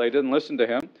 Well, they didn't listen to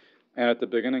him, and at the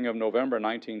beginning of November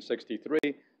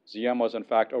 1963, Diem was in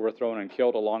fact overthrown and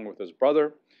killed along with his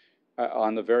brother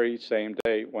on the very same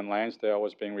day when Lansdale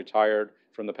was being retired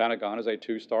from the Pentagon as a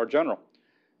two-star general.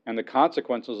 And the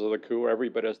consequences of the coup were every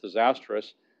bit as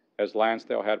disastrous as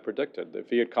Lansdale had predicted. The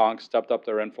Viet Cong stepped up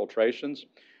their infiltrations.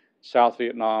 South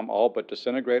Vietnam all but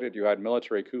disintegrated. You had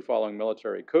military coup following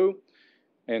military coup.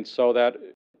 And so that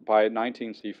by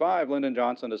 1965, Lyndon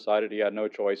Johnson decided he had no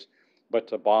choice but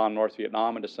to bomb North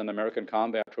Vietnam and to send American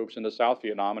combat troops into South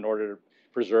Vietnam in order to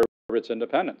preserve its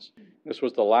independence. This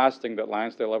was the last thing that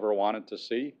Lansdale ever wanted to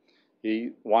see.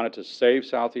 He wanted to save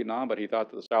South Vietnam, but he thought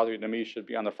that the South Vietnamese should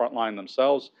be on the front line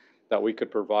themselves, that we could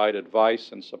provide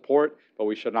advice and support, but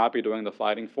we should not be doing the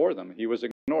fighting for them. He was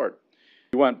ignored.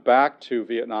 He went back to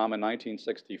Vietnam in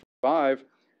 1965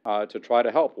 to try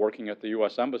to help, working at the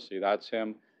U.S. Embassy. That's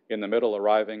him in the middle,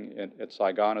 arriving at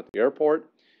Saigon at the airport.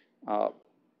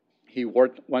 He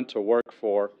went to work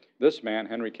for this man,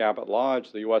 Henry Cabot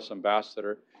Lodge, the U.S.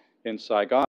 ambassador in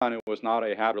Saigon. It was not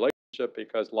a happy relationship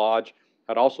because Lodge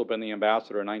had also been the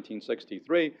ambassador in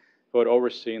 1963 who had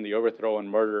overseen the overthrow and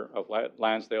murder of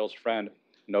Lansdale's friend,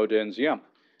 Ngo Dinh Diem.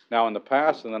 Now, in the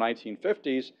past, in the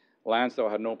 1950s, Lansdale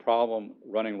had no problem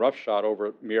running roughshod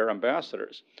over mere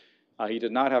ambassadors. He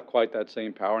did not have quite that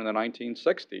same power in the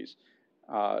 1960s.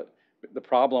 The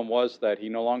problem was that he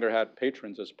no longer had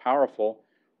patrons as powerful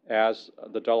as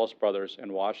the Dulles brothers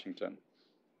in Washington.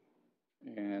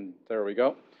 And there we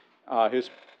go. His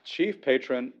chief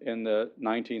patron in the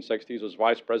 1960s was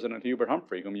Vice President Hubert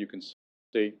Humphrey, whom you can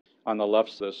see on the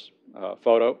left of this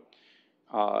photo.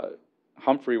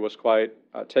 Humphrey was quite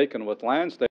taken with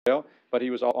Lansdale but he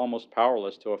was almost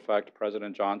powerless to affect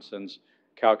President Johnson's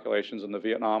calculations in the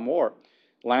Vietnam War.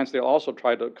 Lansdale also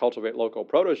tried to cultivate local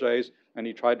proteges, and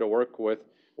he tried to work with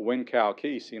Win Cao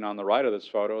Ki, seen on the right of this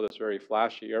photo, this very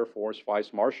flashy Air Force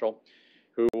Vice Marshal,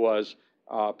 who was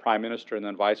Prime Minister and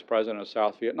then Vice President of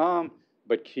South Vietnam,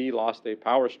 but Ki lost a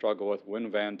power struggle with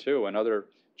Nguyen Van Tu, another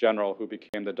general who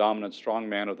became the dominant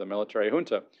strongman of the military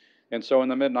junta. And so in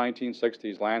the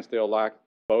mid-1960s, Lansdale lacked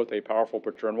both a powerful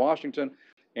patroon in Washington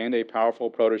and a powerful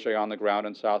protege on the ground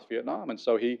in South Vietnam. And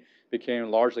so he became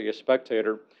largely a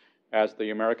spectator as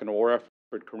the American war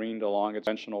effort careened along its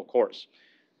conventional course.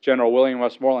 General William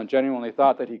Westmoreland genuinely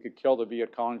thought that he could kill the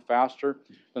Viet Cong faster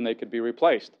than they could be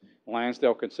replaced.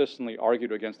 Lansdale consistently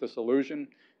argued against this illusion.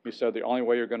 He said the only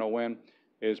way you're going to win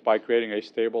is by creating a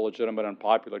stable, legitimate, and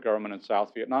popular government in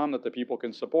South Vietnam that the people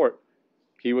can support.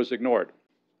 He was ignored.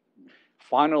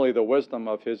 Finally, the wisdom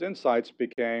of his insights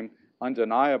became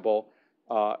undeniable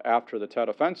after the Tet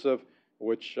Offensive,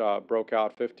 which broke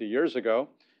out 50 years ago.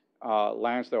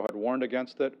 Lansdale had warned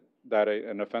against it, that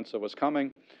an offensive was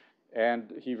coming,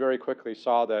 and he very quickly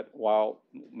saw that while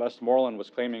Westmoreland was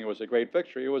claiming it was a great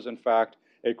victory, it was in fact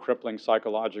a crippling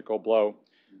psychological blow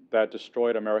that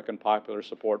destroyed American popular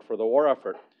support for the war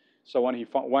effort. So when he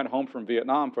went home from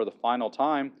Vietnam for the final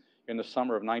time in the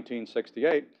summer of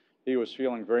 1968, he was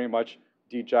feeling very much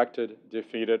dejected,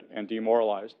 defeated, and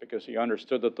demoralized because he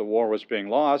understood that the war was being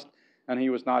lost, and he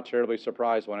was not terribly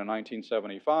surprised when in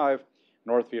 1975,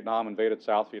 North Vietnam invaded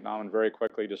South Vietnam and very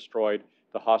quickly destroyed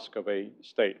the husk of a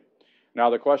state. Now,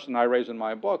 the question I raise in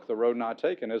my book, The Road Not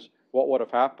Taken, is what would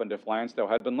have happened if Lansdale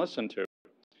had been listened to?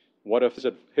 What if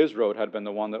his road had been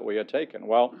the one that we had taken?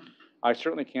 Well, I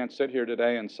certainly can't sit here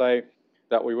today and say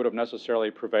that we would have necessarily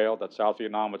prevailed, that South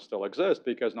Vietnam would still exist,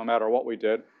 because no matter what we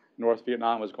did, North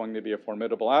Vietnam was going to be a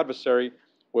formidable adversary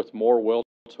with more will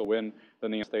to win than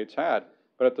the United States had.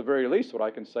 But at the very least, what I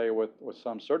can say with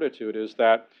some certitude is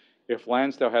that if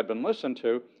Lansdale had been listened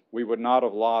to, we would not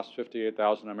have lost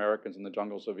 58,000 Americans in the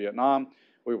jungles of Vietnam.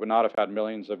 We would not have had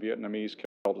millions of Vietnamese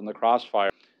killed in the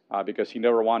crossfire because he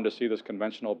never wanted to see this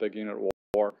conventional big unit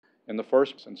war in the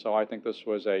first place. And so I think this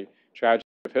was a tragedy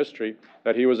of history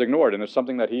that he was ignored. And it's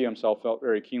something that he himself felt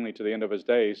very keenly to the end of his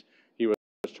days. He was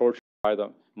tortured by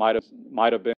the might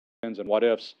have beens and what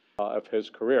ifs of his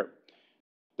career.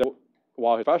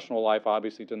 While his professional life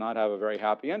obviously did not have a very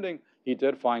happy ending, he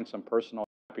did find some personal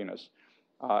happiness.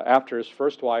 After his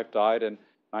first wife died in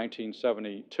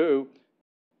 1972,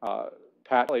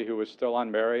 Pat Kelly, who was still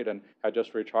unmarried and had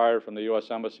just retired from the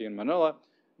U.S. Embassy in Manila,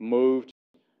 moved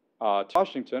to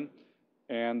Washington,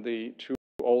 and the two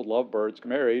old lovebirds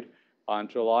married on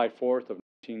July 4th of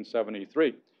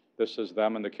 1973. This is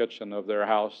them in the kitchen of their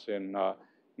house in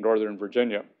Northern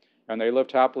Virginia. And they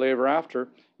lived happily ever after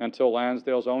until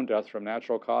Lansdale's own death from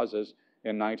natural causes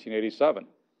in 1987.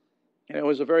 And it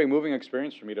was a very moving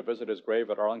experience for me to visit his grave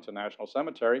at Arlington National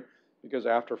Cemetery, because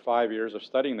after 5 years of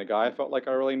studying the guy, I felt like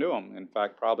I really knew him. In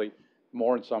fact, probably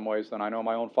more in some ways than I know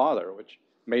my own father, which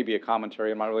may be a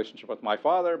commentary on my relationship with my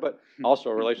father, but also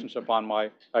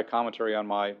a commentary on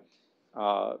my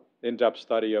in-depth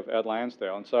study of Ed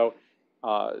Lansdale. And so,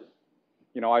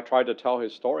 I tried to tell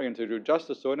his story and to do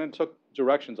justice to it, and it took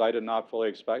directions I did not fully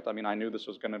expect. I mean, I knew this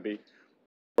was going to be the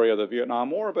story of the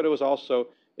Vietnam War, but it was also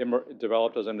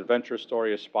developed as an adventure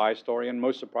story, a spy story, and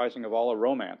most surprising of all, a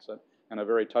romance, and a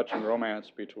very touching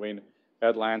romance between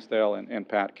Ed Lansdale and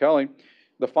Pat Kelly.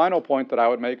 The final point that I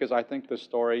would make is I think this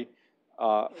story,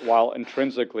 while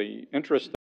intrinsically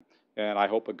interesting, and I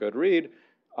hope a good read,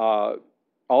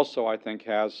 also I think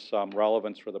has some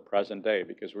relevance for the present day,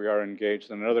 because we are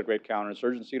engaged in another great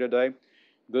counterinsurgency today,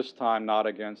 this time not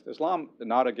against Islam,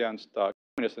 not against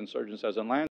communist insurgents as in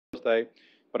Lansdale's day,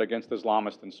 but against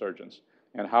Islamist insurgents.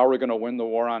 And how are we going to win the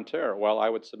war on terror? Well, I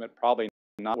would submit probably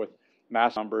not with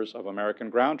mass numbers of American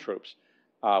ground troops.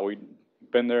 We've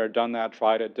been there, done that,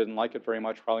 tried it, didn't like it very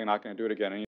much, probably not going to do it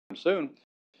again anytime soon.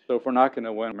 So if we're not going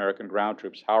to win American ground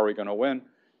troops, how are we going to win?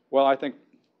 Well, I think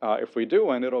if we do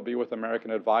win, it'll be with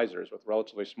American advisors, with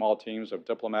relatively small teams of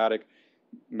diplomatic,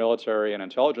 military, and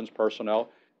intelligence personnel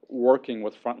working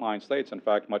with frontline states, in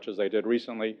fact, much as they did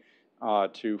recently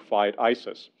to fight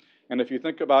ISIS. And if you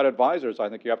think about advisors, I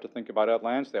think you have to think about Ed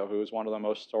Lansdale, who is one of the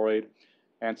most storied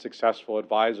and successful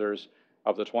advisors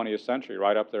of the 20th century,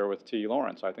 right up there with T.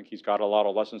 Lawrence. I think he's got a lot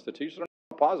of lessons to teach. They're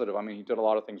not positive. I mean, he did a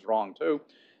lot of things wrong, too.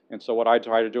 And so what I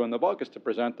try to do in the book is to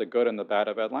present the good and the bad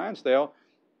of Ed Lansdale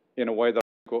in a way that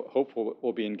I hope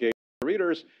will be engaging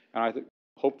readers, and I think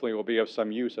hopefully will be of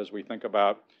some use as we think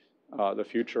about the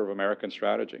future of American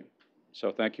strategy. So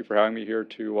thank you for having me here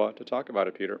to talk about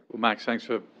it, Peter. Well, Max, thanks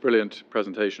for a brilliant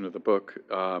presentation of the book.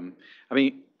 I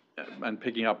mean, and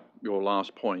picking up your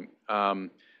last point,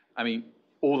 I mean,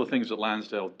 all the things that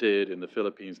Lansdale did in the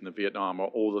Philippines and the Vietnam are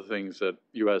all the things that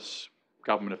U.S.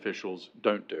 government officials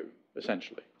don't do,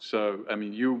 essentially. So, I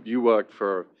mean, you worked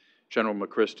for General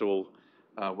McChrystal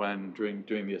when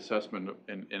doing the assessment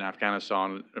in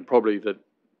Afghanistan, and probably the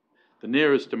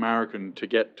nearest American to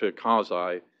get to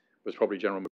Karzai was probably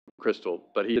General McChrystal,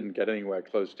 but he didn't get anywhere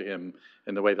close to him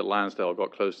in the way that Lansdale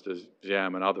got close to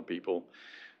Ziem and other people.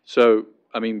 So,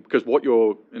 I mean, because what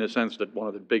you're, in a sense, that one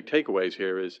of the big takeaways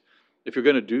here is, if you're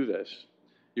going to do this,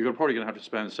 you're probably going to have to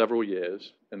spend several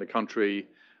years in the country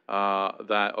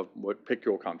pick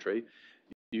your country.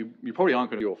 You probably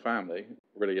aren't going to do your family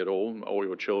really at all, or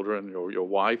your children, or your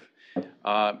wife.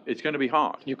 It's going to be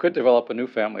hard. You could develop a new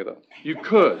family, though. You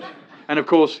could, and of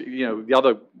course, the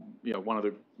other, one of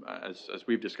the, as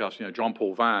we've discussed, John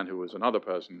Paul Vann, who was another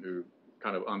person who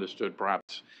kind of understood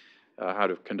perhaps how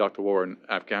to conduct the war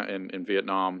in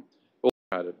Vietnam, also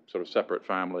had a sort of separate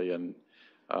family and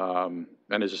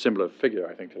is a similar figure,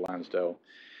 I think, to Lansdale.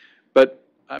 But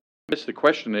I guess the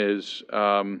question is,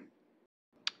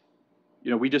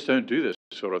 we just don't do this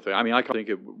sort of thing. I mean, I think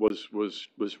it was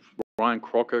Ryan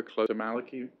Crocker close to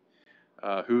Maliki,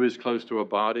 who is close to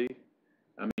Abadi.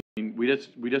 I mean, we just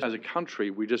as a country,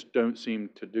 we just don't seem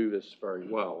to do this very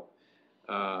well.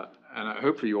 And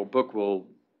hopefully, your book will,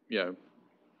 can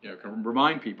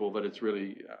remind people that it's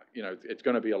really, it's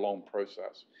going to be a long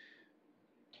process.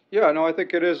 Yeah, no, I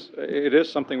think it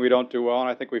is something we don't do well, and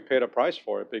I think we've paid a price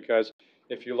for it, because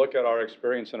if you look at our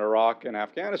experience in Iraq and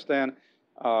Afghanistan,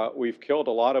 we've killed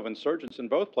a lot of insurgents in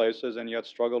both places and yet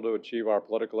struggled to achieve our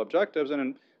political objectives.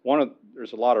 And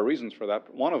there's a lot of reasons for that.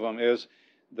 But one of them is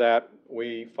that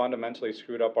we fundamentally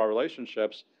screwed up our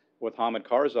relationships with Hamid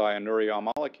Karzai and Nouri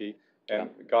al-Maliki, and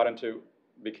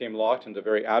became locked into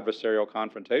very adversarial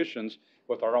confrontations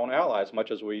with our own allies,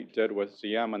 much as we did with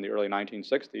Ziem in the early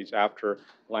 1960s after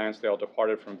Lansdale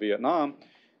departed from Vietnam.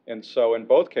 And so in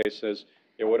both cases,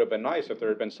 it would have been nice if there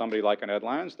had been somebody like an Ed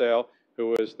Lansdale, who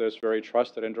was this very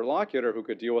trusted interlocutor who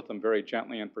could deal with them very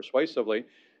gently and persuasively.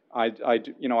 I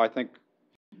think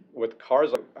with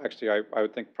Karzai, actually, I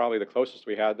would think probably the closest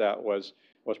we had that was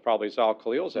probably Zal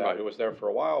Khalilzad, right, who was there for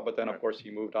a while, but then of course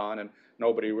he moved on and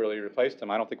nobody really replaced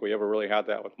him. I don't think we ever really had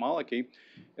that with Maliki.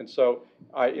 And so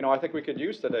I think we could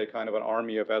use today kind of an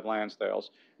army of Ed Lansdales.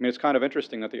 I mean, it's kind of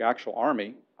interesting that the actual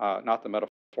army, not the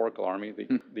metaphorical army,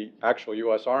 the actual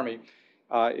U.S. Army,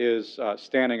 is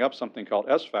standing up something called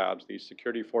SFABs, the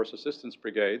Security Force Assistance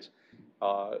Brigades,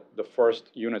 the first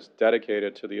units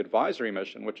dedicated to the advisory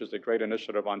mission, which is a great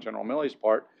initiative on General Milley's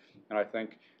part, and I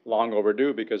think long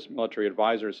overdue, because military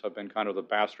advisors have been kind of the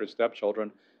bastard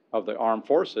stepchildren of the armed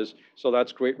forces. So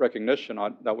that's great recognition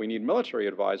that we need military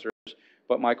advisors.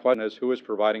 But my question is, who is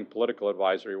providing political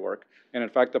advisory work? And in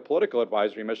fact, the political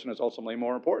advisory mission is ultimately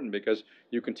more important, because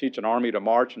you can teach an army to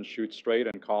march and shoot straight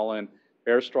and call in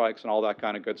airstrikes and all that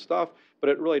kind of good stuff, but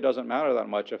it really doesn't matter that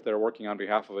much if they're working on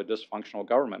behalf of a dysfunctional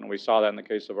government. And we saw that in the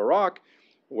case of Iraq,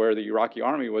 where the Iraqi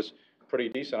army was pretty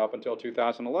decent up until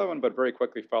 2011, but very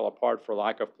quickly fell apart for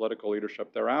lack of political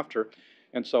leadership thereafter.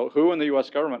 And so who in the U.S.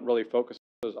 government really focuses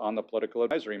on the political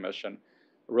advisory mission?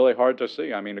 Really hard to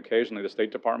see. I mean, occasionally the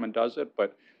State Department does it,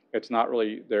 but it's not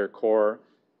really their core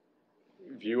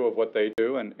view of what they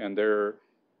do, and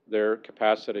their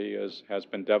capacity has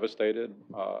been devastated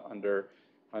under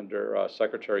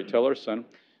Secretary Tillerson.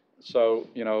 So,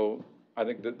 I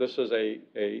think that this is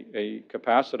a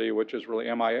capacity which is really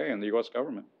MIA in the U.S.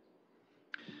 government.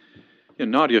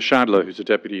 Nadia Shadler, who's a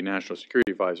Deputy National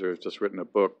Security Advisor, has just written a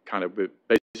book kind of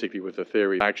basically with the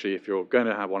theory, actually, if you're going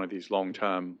to have one of these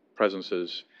long-term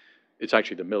presences, it's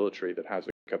actually the military that has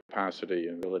the capacity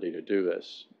and ability to do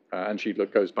this. And she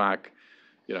goes back,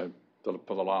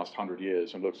 for the last 100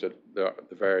 years and looks at the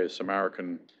various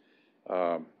American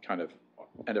kind of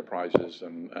enterprises.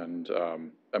 And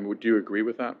would you agree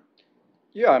with that?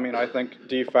 Yeah, I mean, I think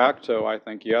de facto,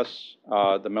 yes,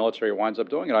 the military winds up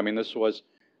doing it. I mean,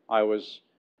 I was,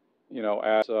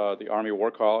 at the Army War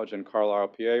College in Carlisle,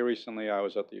 PA recently. I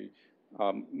was at the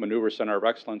Maneuver Center of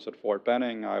Excellence at Fort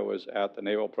Benning. I was at the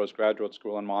Naval Postgraduate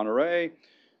School in Monterey.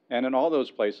 And in all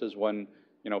those places, when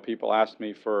people asked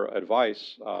me for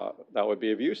advice that would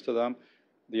be of use to them,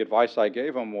 the advice I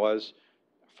gave them was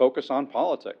focus on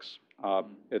politics.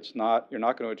 You're not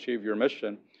going to achieve your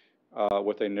mission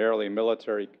with a narrowly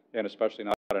military, and especially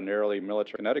not a narrowly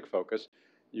military kinetic focus.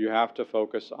 You have to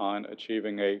focus on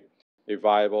achieving a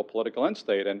viable political end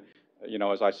state. And,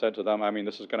 as I said to them, I mean,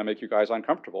 this is going to make you guys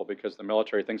uncomfortable, because the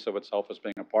military thinks of itself as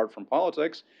being apart from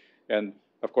politics. And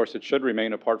of course, it should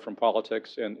remain apart from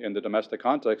politics in the domestic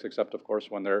context, except of course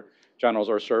when their generals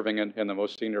are serving in the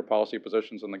most senior policy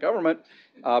positions in the government.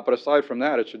 But aside from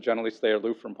that, it should generally stay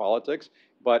aloof from politics.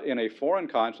 But in a foreign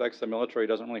context, the military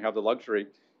doesn't really have the luxury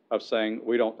of saying,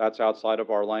 that's outside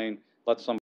of our lane, let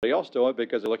somebody else do it,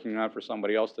 because they're looking around for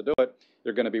somebody else to do it.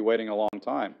 They're going to be waiting a long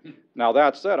time. Now,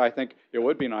 that said, I think it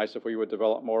would be nice if we would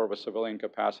develop more of a civilian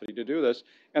capacity to do this.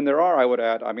 And there are, I would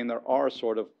add, there are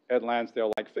sort of Ed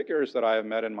Lansdale-like figures that I have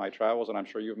met in my travels, and I'm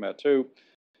sure you've met too,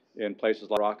 in places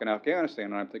like Iraq and Afghanistan.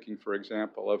 And I'm thinking, for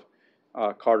example,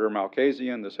 of Carter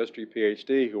Malkasian, this history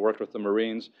PhD, who worked with the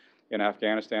Marines in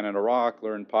Afghanistan and Iraq,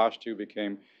 learned Pashto,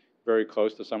 became very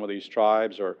close to some of these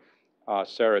tribes, or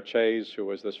Sarah Chase, who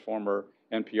was this former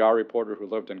NPR reporter who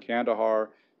lived in Kandahar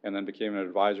and then became an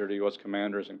advisor to U.S.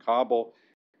 commanders in Kabul.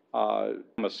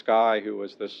 Emma Skye, who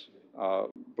was this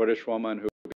British woman who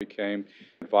became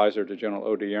advisor to General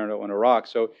Odierno in Iraq.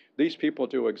 So these people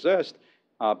do exist,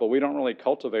 but we don't really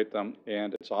cultivate them,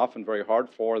 and it's often very hard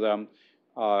for them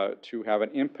to have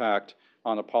an impact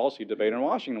on the policy debate in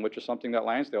Washington, which is something that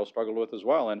Lansdale struggled with as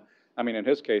well. And in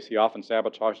his case, he often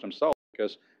sabotaged himself,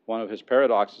 because one of his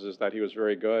paradoxes is that he was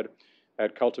very good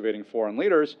at cultivating foreign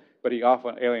leaders, but he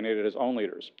often alienated his own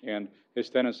leaders. And his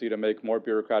tendency to make more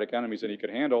bureaucratic enemies than he could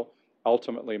handle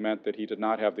ultimately meant that he did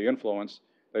not have the influence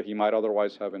that he might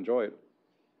otherwise have enjoyed.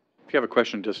 If you have a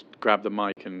question, just grab the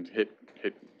mic and hit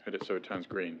it so it turns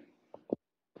green.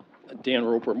 Dan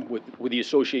Roper with the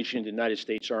Association of the United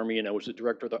States Army, and I was the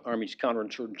director of the Army's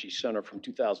Counterinsurgency Center from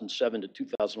 2007 to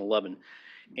 2011.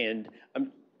 And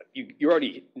you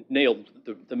already nailed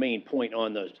the main point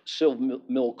on the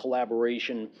civil-mil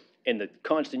collaboration and the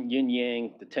constant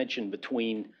yin-yang, the tension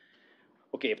between,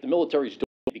 okay, if the military's doing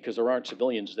it because there aren't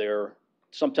civilians there,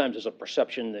 sometimes there's a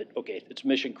perception that, okay, it's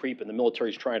mission creep and the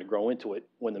military's trying to grow into it,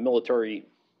 when the military,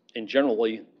 in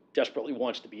generally, desperately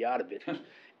wants to be out of it.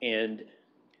 And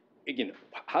again,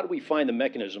 how do we find the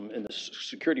mechanism? And the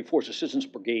Security Force Assistance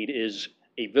Brigade is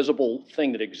a visible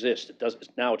thing that exists.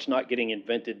 Now it's not getting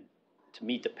invented to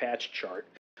meet the patch chart.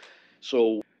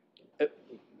 So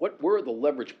where are the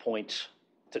leverage points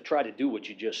to try to do what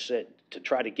you just said, to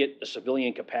try to get a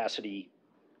civilian capacity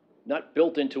not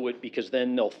built into it, because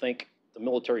then they'll think the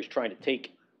military is trying to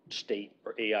take state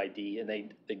or AID, and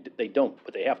they don't,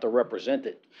 but they have to represent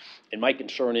it. And my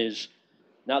concern is,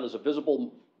 now there's a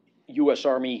visible U.S.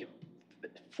 Army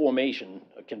formation,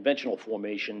 a conventional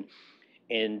formation,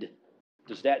 and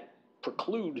does that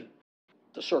preclude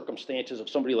the circumstances of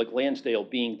somebody like Lansdale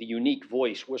being the unique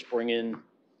voice whispering in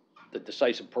the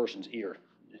decisive person's ear?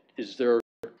 Is there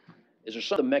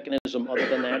some mechanism other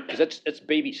than that? Because that's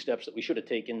baby steps that we should have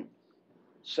taken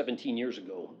 17 years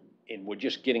ago, and we're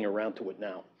just getting around to it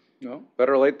now. No,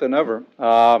 better late than never.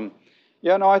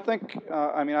 I think,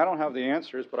 I don't have the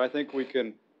answers, but I think we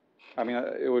can,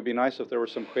 it would be nice if there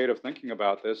was some creative thinking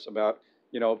about this, about,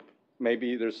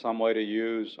 maybe there's some way to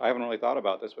use, I haven't really thought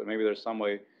about this, but maybe there's some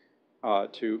way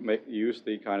to use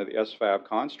the kind of the SFAB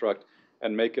construct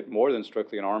and make it more than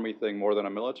strictly an Army thing, more than a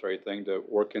military thing, to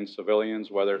work in civilians,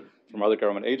 whether from other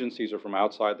government agencies or from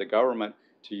outside the government,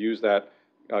 to use that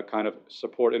kind of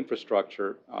support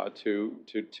infrastructure to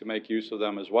make use of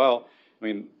them as well.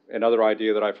 Another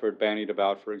idea that I've heard bandied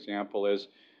about, for example, is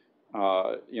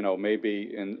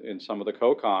maybe in some of the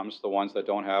COCOMs, the ones that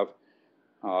don't have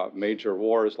major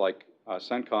wars like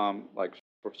CENTCOM,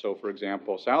 for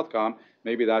example, SOUTHCOM,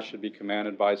 maybe that should be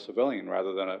commanded by a civilian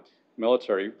rather than a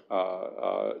military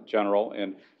general,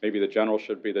 and maybe the general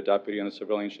should be the deputy and the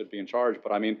civilian should be in charge.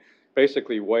 But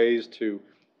basically ways to,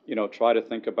 try to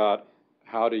think about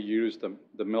how to use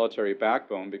the military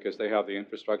backbone, because they have the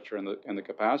infrastructure and the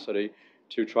capacity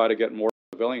to try to get more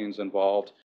civilians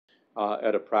involved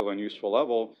at a practical and useful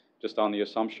level, just on the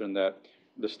assumption that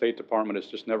the State Department is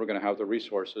just never going to have the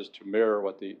resources to mirror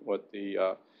what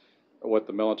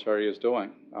the military is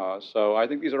doing. So I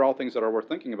think these are all things that are worth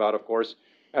thinking about. Of course,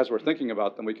 as we're thinking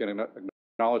about them, we can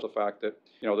acknowledge the fact that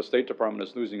the State Department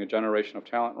is losing a generation of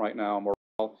talent right now.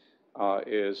 Morale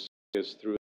is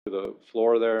through the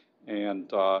floor there, and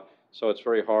so it's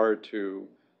very hard to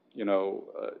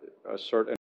assert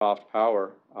any soft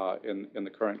power in the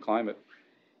current climate.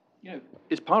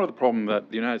 It's part of the problem that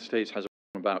the United States has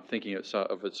about thinking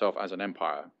of itself as an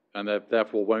empire, and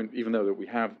therefore won't, even though that we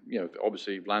have,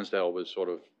 obviously Lansdale was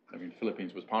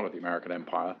Philippines was part of the American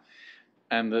empire,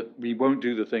 and that we won't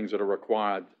do the things that are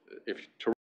required to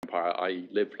run an empire, i.e.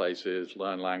 live places,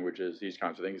 learn languages, these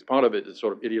kinds of things. Part of it is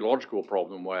sort of ideological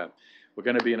problem where we're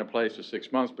going to be in a place for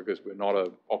 6 months because we're not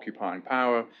an occupying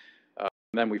power, and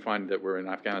then we find that we're in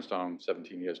Afghanistan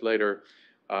 17 years later.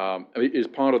 Is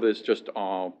part of this just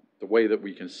our the way that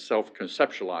we can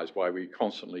self-conceptualize why we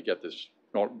constantly get this,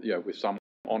 not, with some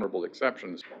honorable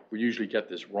exceptions, we usually get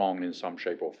this wrong in some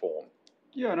shape or form.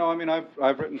 Yeah, no, I mean,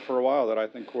 I've written for a while that I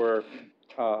think we're,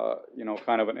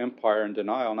 kind of an empire in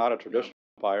denial, not a traditional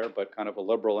empire, but kind of a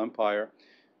liberal empire.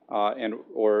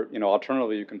 Or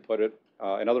alternatively, you can put it,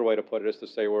 another way to put it is to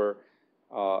say we're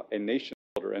a nation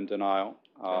builder in denial,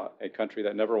 a country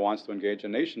that never wants to engage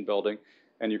in nation building.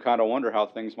 And you kind of wonder how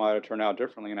things might have turned out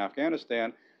differently in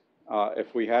Afghanistan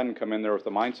if we hadn't come in there with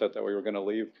the mindset that we were going to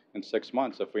leave in 6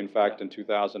 months. If we, in fact, in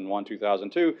 2001,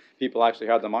 2002, people actually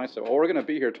had the mindset, well, we're going to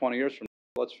be here 20 years from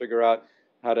now. Let's figure out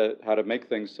how to make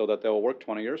things so that they'll work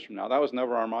 20 years from now. That was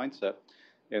never our mindset.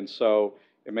 And so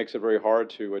it makes it very hard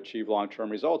to achieve long-term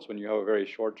results when you have a very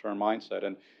short-term mindset.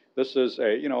 And this is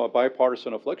a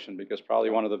bipartisan affliction, because probably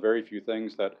one of the very few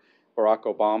things that Barack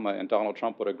Obama and Donald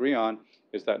Trump would agree on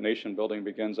is that nation building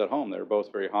begins at home. They're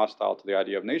both very hostile to the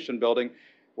idea of nation building,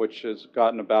 which has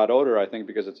gotten a bad odor, I think,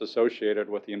 because it's associated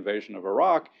with the invasion of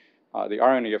Iraq. The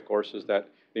irony, of course, is that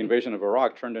the invasion of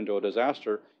Iraq turned into a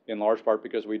disaster in large part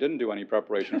because we didn't do any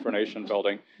preparation for nation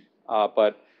building.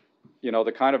 But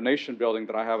the kind of nation building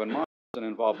that I have in mind doesn't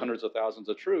involve hundreds of thousands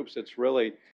of troops. It's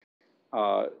really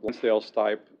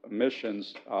Lansdale-type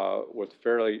missions with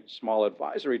fairly small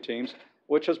advisory teams,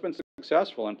 which has been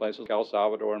successful in places like El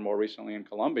Salvador and more recently in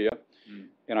Colombia.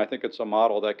 And I think it's a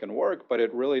model that can work, but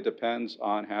it really depends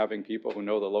on having people who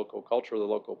know the local culture, the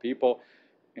local people,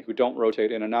 and who don't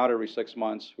rotate in and out every 6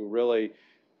 months, who really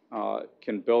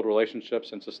can build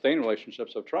relationships and sustain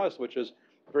relationships of trust, which is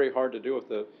very hard to do with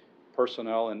the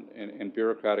personnel and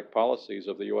bureaucratic policies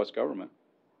of the U.S. government.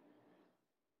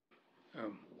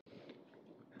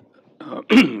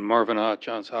 Marvin Ott,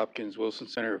 Johns Hopkins, Wilson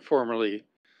Center, formerly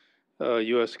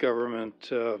U.S.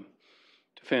 government,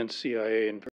 defense, CIA,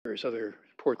 and various other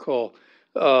port call.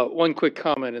 One quick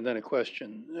comment and then a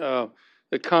question.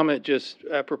 The comment just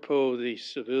apropos the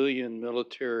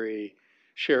civilian-military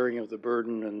sharing of the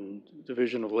burden and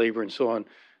division of labor and so on.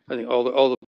 I think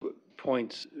all the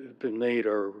points have been made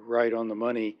are right on the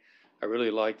money. I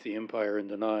really like the empire in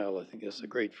denial. I think that's a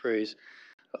great phrase.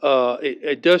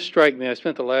 It does strike me, I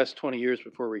spent the last 20 years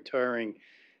before retiring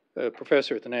a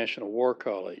professor at the National War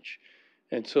College,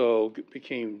 and so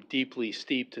became deeply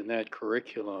steeped in that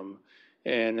curriculum.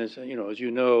 And as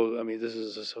you know, I mean, this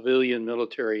is a civilian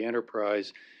military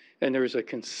enterprise, and there's a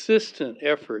consistent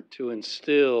effort to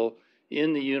instill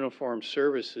in the uniformed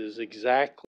services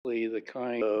exactly the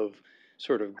kind of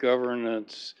sort of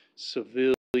governance,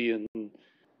 civilian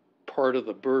part of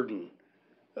the burden.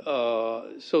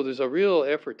 So there's a real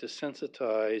effort to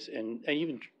sensitize and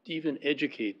even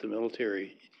educate the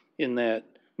military in that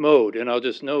mode. And I'll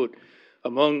just note,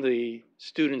 among the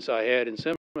students I had in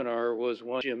seminar was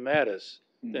one Jim Mattis,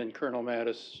 then Colonel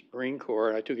Mattis, Marine Corps,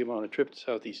 and I took him on a trip to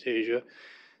Southeast Asia.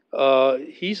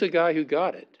 He's a guy who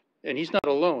got it, and he's not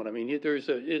alone. I mean,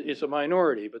 it's a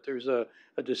minority, but there's a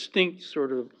distinct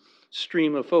sort of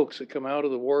stream of folks that come out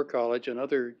of the War College and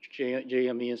other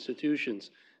JME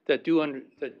institutions that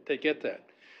that get that.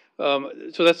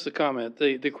 So that's the comment.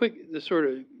 The sort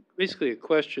of basically a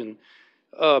question.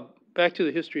 Back to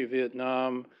the history of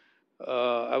Vietnam.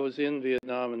 I was in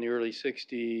Vietnam in the early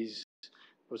 '60s.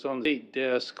 I was on the state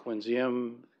desk when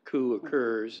Diem coup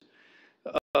occurs.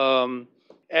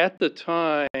 At the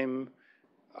time,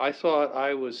 I thought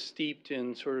I was steeped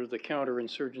in sort of the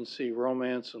counterinsurgency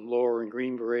romance and lore and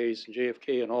Green Berets and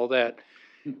JFK and all that.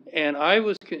 And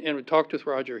we talked with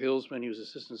Roger Hillsman, he was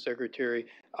assistant secretary.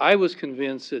 I was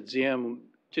convinced that Diem,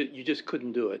 you just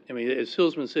couldn't do it. I mean, as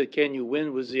Hillsman said, can you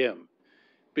win with Diem?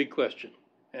 Big question.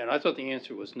 And I thought the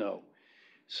answer was no.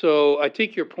 So I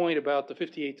take your point about the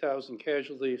 58,000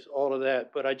 casualties, all of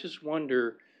that, but I just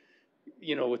wonder,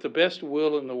 with the best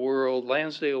will in the world,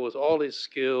 Lansdale with all his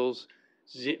skills,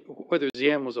 whether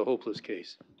Diem was a hopeless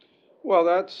case. Well,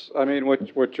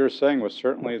 what you're saying was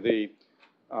certainly the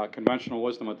conventional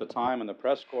wisdom at the time in the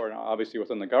press corps, and obviously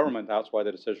within the government. That's why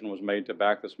the decision was made to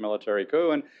back this military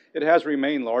coup, and it has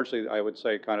remained largely, I would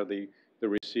say, kind of the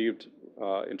received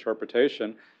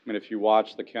interpretation. I mean, if you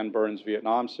watch the Ken Burns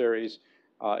Vietnam series,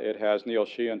 it has Neil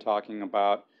Sheehan talking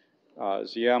about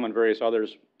Diem and various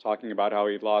others talking about how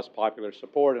he'd lost popular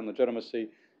support and legitimacy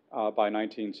by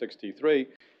 1963.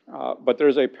 But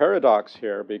there's a paradox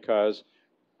here, because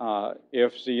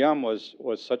if Diem was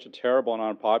such a terrible and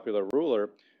unpopular ruler,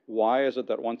 why is it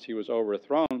that once he was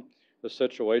overthrown, the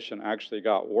situation actually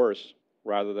got worse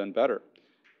rather than better?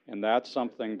 And that's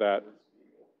something that,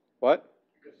 what?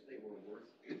 Because they were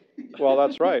worse. Well,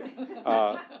 that's right.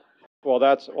 Well,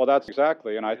 that's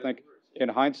exactly. And I think in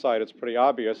hindsight, it's pretty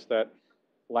obvious that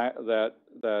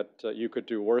you could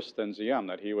do worse than Diem,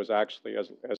 that he was actually,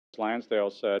 as Lansdale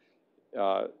said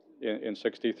in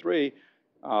 '63,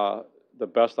 the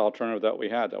best alternative that we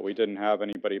had, that we didn't have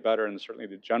anybody better, and certainly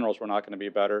the generals were not going to be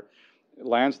better.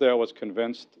 Lansdale was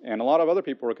convinced, and a lot of other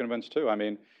people were convinced too. I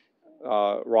mean,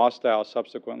 Rostow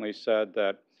subsequently said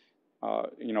that,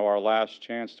 our last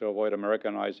chance to avoid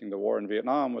Americanizing the war in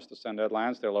Vietnam was to send Ed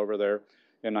Lansdale over there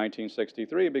in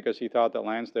 1963, because he thought that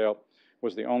Lansdale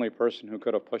was the only person who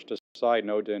could have pushed aside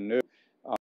No Din Nu,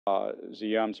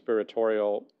 Ziem's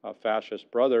spiritorial fascist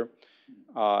brother,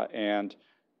 and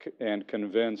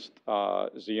convinced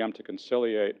Ziem to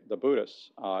conciliate the Buddhists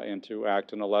and to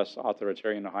act in a less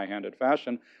authoritarian and high-handed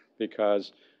fashion,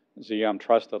 because Ziem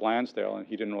trusted Lansdale and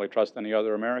he didn't really trust any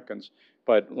other Americans.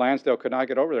 But Lansdale could not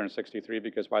get over there in '63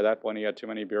 because by that point he had too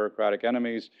many bureaucratic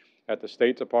enemies at the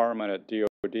State Department, at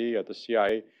DOD, at the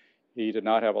CIA. He did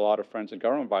not have a lot of friends in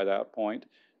government by that point,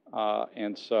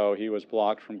 and so he was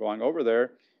blocked from going over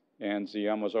there, and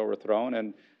Ziem was overthrown.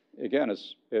 And again,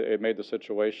 it made the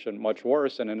situation much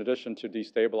worse. And in addition to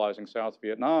destabilizing South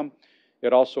Vietnam,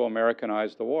 it also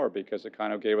Americanized the war, because it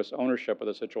kind of gave us ownership of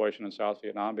the situation in South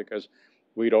Vietnam, because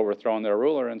we'd overthrown their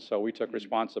ruler, and so we took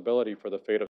responsibility for the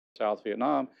fate of South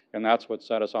Vietnam, and that's what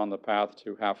set us on the path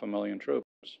to 500,000 troops.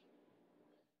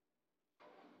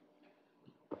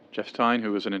 Jeff Stein,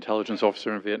 who was an intelligence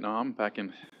officer in Vietnam back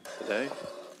in the day.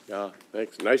 Yeah,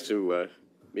 thanks. Nice to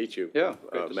meet you. Yeah,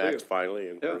 great to Max, see you. finally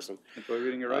in person. Enjoy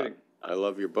reading your writing. I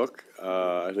love your book.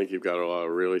 I think you've got a lot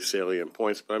of really salient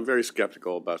points, but I'm very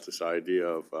skeptical about this idea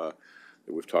of that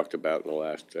we've talked about in the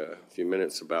last few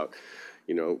minutes about,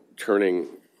 turning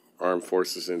armed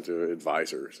forces into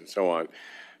advisors and so on.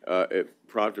 It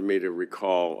prompted me to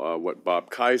recall what Bob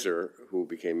Kaiser, who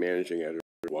became managing editor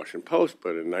of the Washington Post, but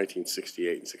in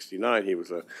 1968 and '69, he was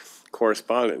a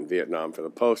correspondent in Vietnam for the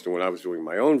Post. And when I was doing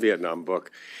my own Vietnam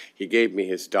book, he gave me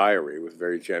his diary with a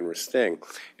very generous thing.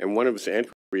 And one of his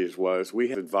entries was, we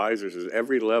have advisors at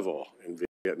every level in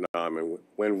Vietnam, and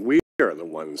when we are the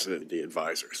ones that are the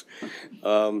advisors.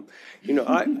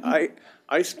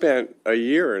 I spent a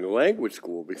year in language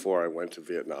school before I went to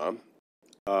Vietnam.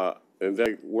 And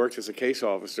then worked as a case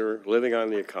officer, living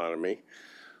on the economy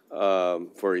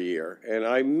for a year. And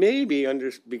I maybe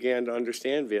began to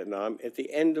understand Vietnam at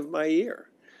the end of my year.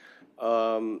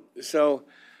 So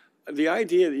the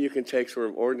idea that you can take sort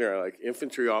of ordinary, like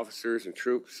infantry officers and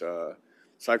troops,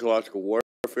 psychological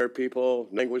warfare people,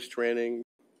 language training,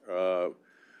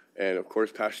 and of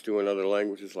course Pashto and other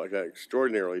languages like that,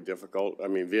 extraordinarily difficult. I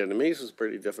mean, Vietnamese is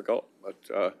pretty difficult,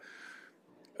 but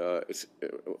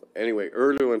anyway,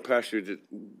 Urdu and Pashto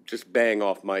just bang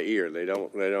off my ear. They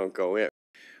don't go in.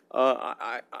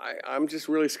 I'm just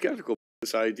really skeptical about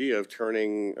this idea of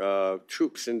turning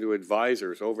troops into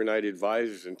advisors, overnight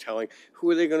advisors, and telling who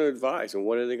are they going to advise and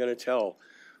what are they going to tell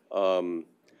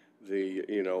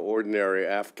the ordinary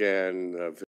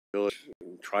Afghan village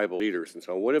and tribal leaders and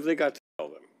so on. What have they got to tell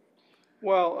them?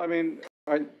 Well, I mean,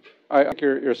 I think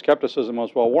your skepticism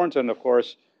was well warranted, and of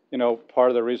course, part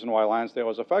of the reason why Lansdale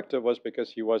was effective was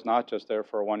because he was not just there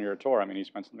for a one-year tour. I mean, he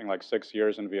spent something like 6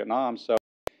 years in Vietnam, so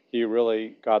he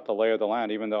really got the lay of the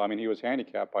land, even though, I mean, he was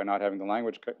handicapped by not having the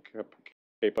language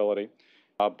capability.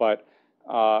 But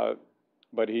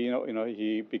he,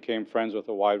 he became friends with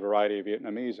a wide variety of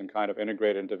Vietnamese and kind of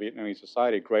integrated into Vietnamese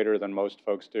society greater than most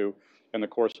folks do in the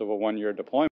course of a one-year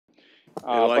deployment.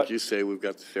 Like you say, we've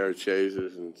got the fair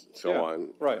chases and so on.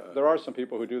 Right. There are some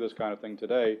people who do this kind of thing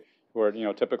today, who are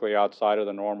typically outside of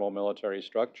the normal military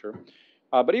structure.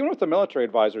 But even with the military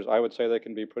advisors, I would say they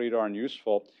can be pretty darn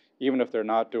useful, even if they're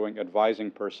not doing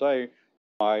advising per se.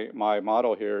 My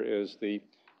model here is the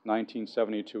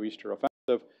 1972 Easter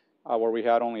Offensive, where we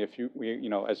had only a few.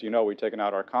 As you know, we'd taken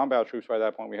out our combat troops by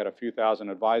that point. We had a few thousand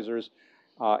advisors,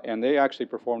 and they actually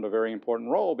performed a very important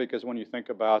role, because when you think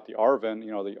about the ARVN,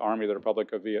 the Army of the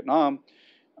Republic of Vietnam.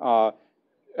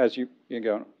 As you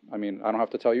go, I mean, I don't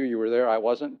have to tell you, you were there, I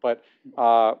wasn't, but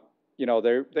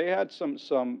they had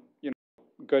some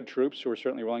good troops who were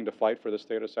certainly willing to fight for the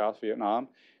state of South Vietnam.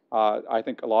 I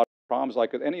think a lot of problems,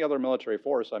 like with any other military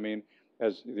force, I mean,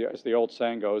 as the old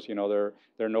saying goes,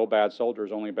 they're no bad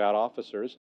soldiers, only bad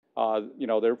officers.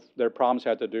 Their problems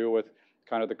had to do with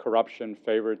kind of the corruption,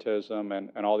 favoritism,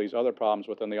 and all these other problems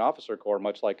within the officer corps,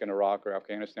 much like in Iraq or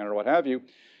Afghanistan or what have you.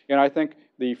 And I think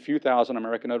the few thousand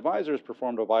American advisors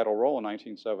performed a vital role in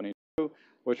 1972,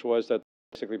 which was that they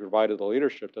basically provided the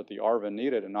leadership that the ARVN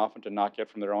needed and often did not get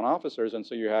from their own officers. And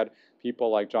so you had people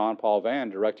like John Paul Vann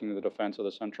directing the defense of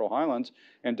the Central Highlands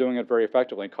and doing it very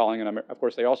effectively, calling in, of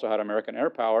course, they also had American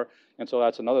air power. And so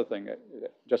that's another thing.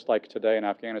 Just like today in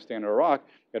Afghanistan or Iraq,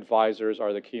 advisors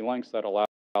are the key links that allow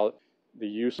the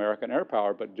use of American air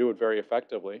power, but do it very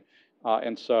effectively.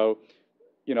 And so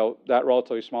that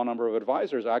relatively small number of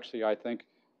advisors actually, I think,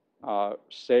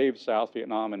 saved South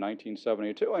Vietnam in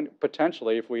 1972, and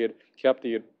potentially, if we had kept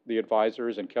the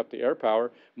advisors and kept the air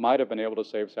power, might have been able to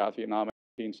save South Vietnam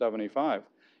in 1975.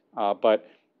 But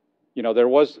there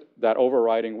was that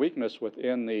overriding weakness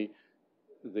within the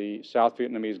South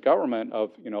Vietnamese government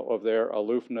of their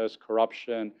aloofness,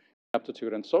 corruption,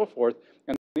 ineptitude, and so forth.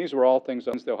 And these were all things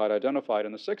that Lansdale had identified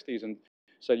in the 60s and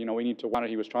said, we need to.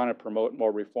 He was trying to promote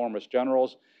more reformist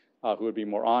generals who would be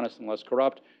more honest and less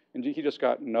corrupt. And he just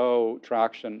got no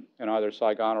traction in either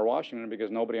Saigon or Washington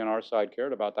because nobody on our side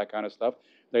cared about that kind of stuff.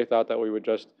 They thought that we would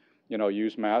just,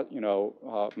 use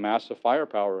massive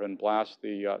firepower and blast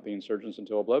the insurgents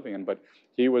into oblivion. But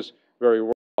he was very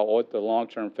worried about what the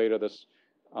long-term fate of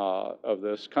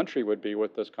this country would be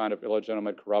with this kind of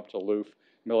illegitimate, corrupt, aloof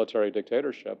military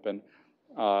dictatorship, and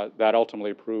that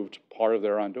ultimately proved part of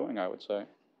their undoing, I would say.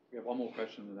 We have one more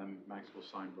question, and then Max will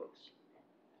sign books.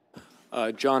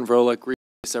 John Vrolick,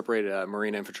 separated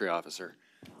Marine infantry officer.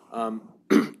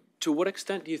 To what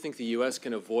extent do you think the U.S.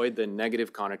 can avoid the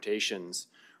negative connotations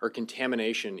or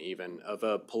contamination even of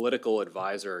a political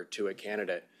advisor to a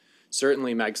candidate?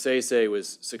 Certainly Magsaysay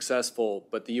was successful,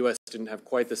 but the U.S. didn't have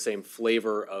quite the same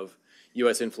flavor of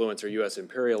U.S. influence or U.S.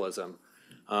 imperialism.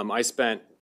 I spent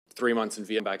 3 months in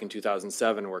Vietnam back in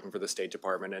 2007 working for the State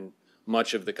Department, and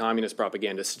much of the communist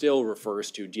propaganda still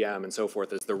refers to Diem and so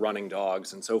forth as the running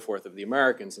dogs and so forth of the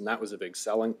Americans, and that was a big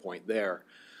selling point there.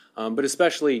 But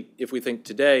especially if we think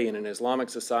today in an Islamic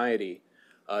society,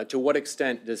 to what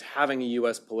extent does having a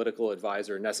U.S. political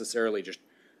advisor necessarily just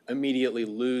immediately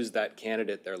lose that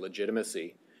candidate their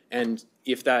legitimacy? And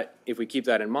if we keep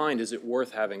that in mind, is it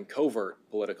worth having covert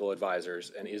political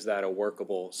advisors, and is that a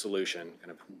workable solution,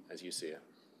 kind of as you see it?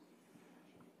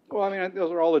 Well, I mean,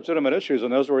 those are all legitimate issues,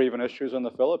 and those were even issues in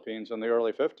the Philippines in the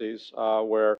early 50s,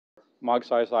 where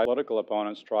Magsaysay's political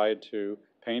opponents tried to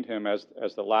paint him as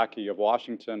the lackey of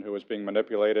Washington who was being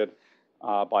manipulated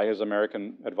by his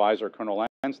American advisor, Colonel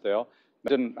Lansdale. It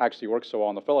didn't actually work so well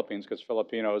in the Philippines because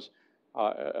Filipinos,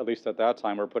 at least at that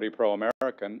time, were pretty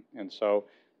pro-American, and so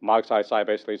Magsaysay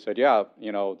basically said, yeah,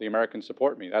 the Americans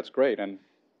support me, that's great, and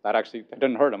that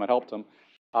didn't hurt him, it helped him.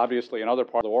 Obviously, in other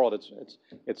parts of the world,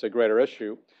 it's a greater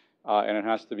issue. And it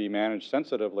has to be managed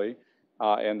sensitively.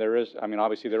 And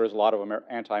obviously there is a lot of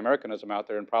anti-Americanism out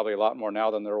there, and probably a lot more now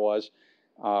than there was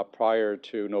prior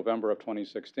to November of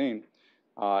 2016.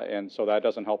 And so that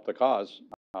doesn't help the cause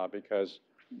because,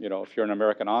 if you're an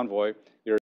American envoy,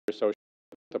 you're associated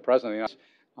with the president of the United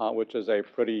States, which is a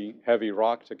pretty heavy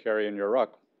rock to carry in your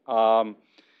ruck. I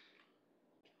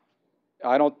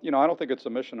don't think it's a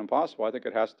mission impossible. I think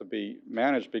it has to be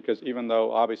managed because even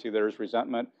though obviously there is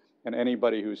resentment, and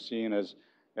anybody who's seen as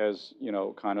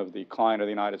kind of the client of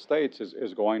the United States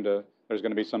there's going to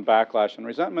be some backlash and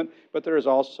resentment, but there is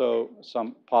also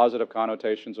some positive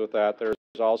connotations with that. There's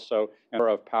also an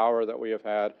era of power that we have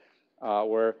had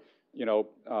where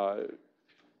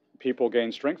people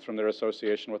gain strength from their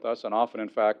association with us, and often, in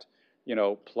fact,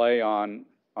 play on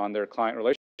their client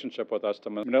relationship with us to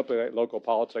manipulate local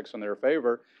politics in their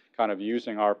favor, kind of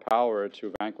using our power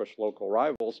to vanquish local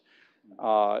rivals.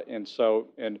 I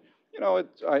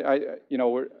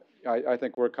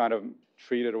think we're kind of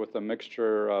treated with a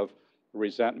mixture of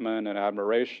resentment and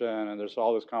admiration, and there's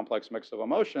all this complex mix of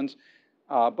emotions.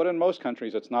 But in most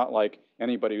countries, it's not like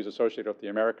anybody who's associated with the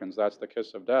Americans, that's the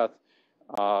kiss of death.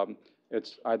 I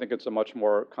think it's a much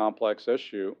more complex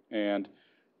issue, and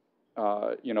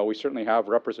we certainly have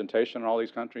representation in all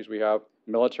these countries. We have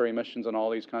military missions in all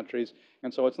these countries,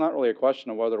 and so it's not really a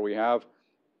question of whether we have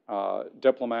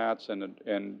diplomats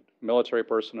and military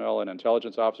personnel and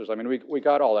intelligence officers. I mean, we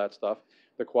got all that stuff.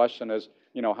 The question is,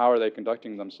 how are they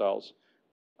conducting themselves?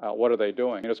 What are they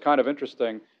doing? And it's kind of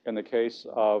interesting in the case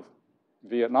of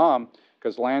Vietnam,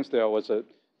 because Lansdale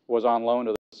was on loan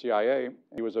to the CIA.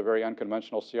 He was a very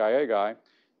unconventional CIA guy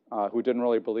who didn't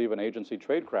really believe in agency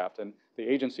tradecraft, and the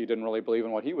agency didn't really believe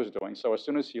in what he was doing. So as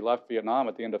soon as he left Vietnam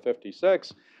at the end of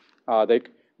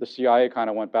 -- the CIA kind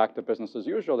of went back to business as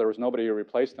usual. There was nobody who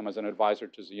replaced him as an advisor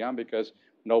to Diem because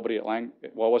nobody at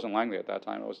it wasn't Langley at that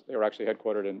time. They were actually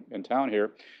headquartered in town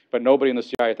here. But nobody in the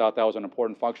CIA thought that was an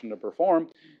important function to perform.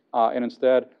 And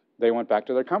instead, they went back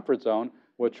to their comfort zone,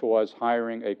 which was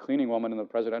hiring a cleaning woman in the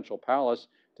presidential palace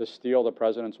to steal the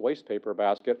president's waste paper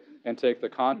basket and take the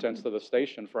contents to the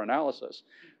station for analysis.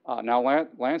 Now,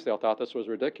 Lansdale thought this was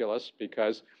ridiculous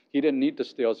because he didn't need to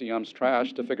steal Diem's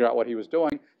trash to figure out what he was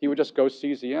doing. He would just go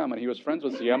see Diem, and he was friends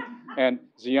with Diem, and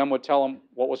Diem would tell him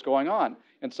what was going on.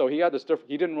 And so he had this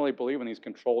he didn't really believe in these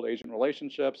controlled agent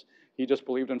relationships. He just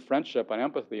believed in friendship and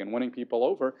empathy and winning people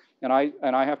over. And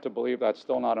I have to believe that's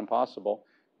still not impossible.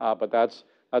 But that's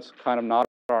that's kind of not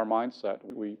our mindset.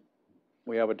 We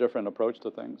have a different approach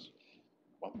to things.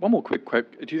 One more quick.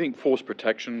 Do you think force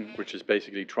protection, which is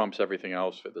basically trumps everything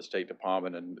else with the State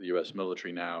Department and the U.S.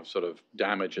 military now, sort of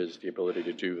damages the ability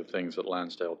to do the things that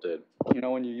Lansdale did? You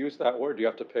know, when you use that word, you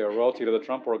have to pay a royalty to the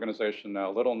Trump organization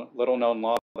now. Little known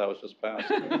law that was just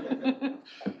passed.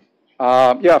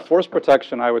 Yeah, force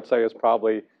protection, I would say, is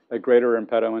probably a greater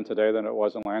impediment today than it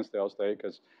was in Lansdale's day,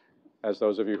 because as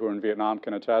those of you who are in Vietnam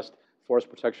can attest, force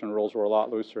protection rules were a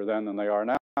lot looser then than they are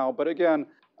now. But again,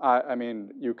 I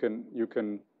mean, you can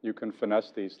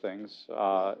finesse these things.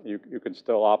 You can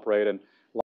still operate, and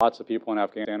lots of people in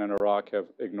Afghanistan and Iraq have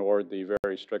ignored the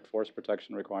very strict force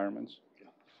protection requirements. Yeah.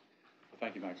 Well,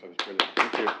 thank you, Max. That was brilliant.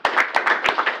 Thank you.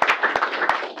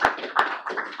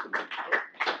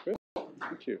 Good.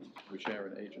 Thank you. We share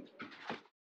an agent.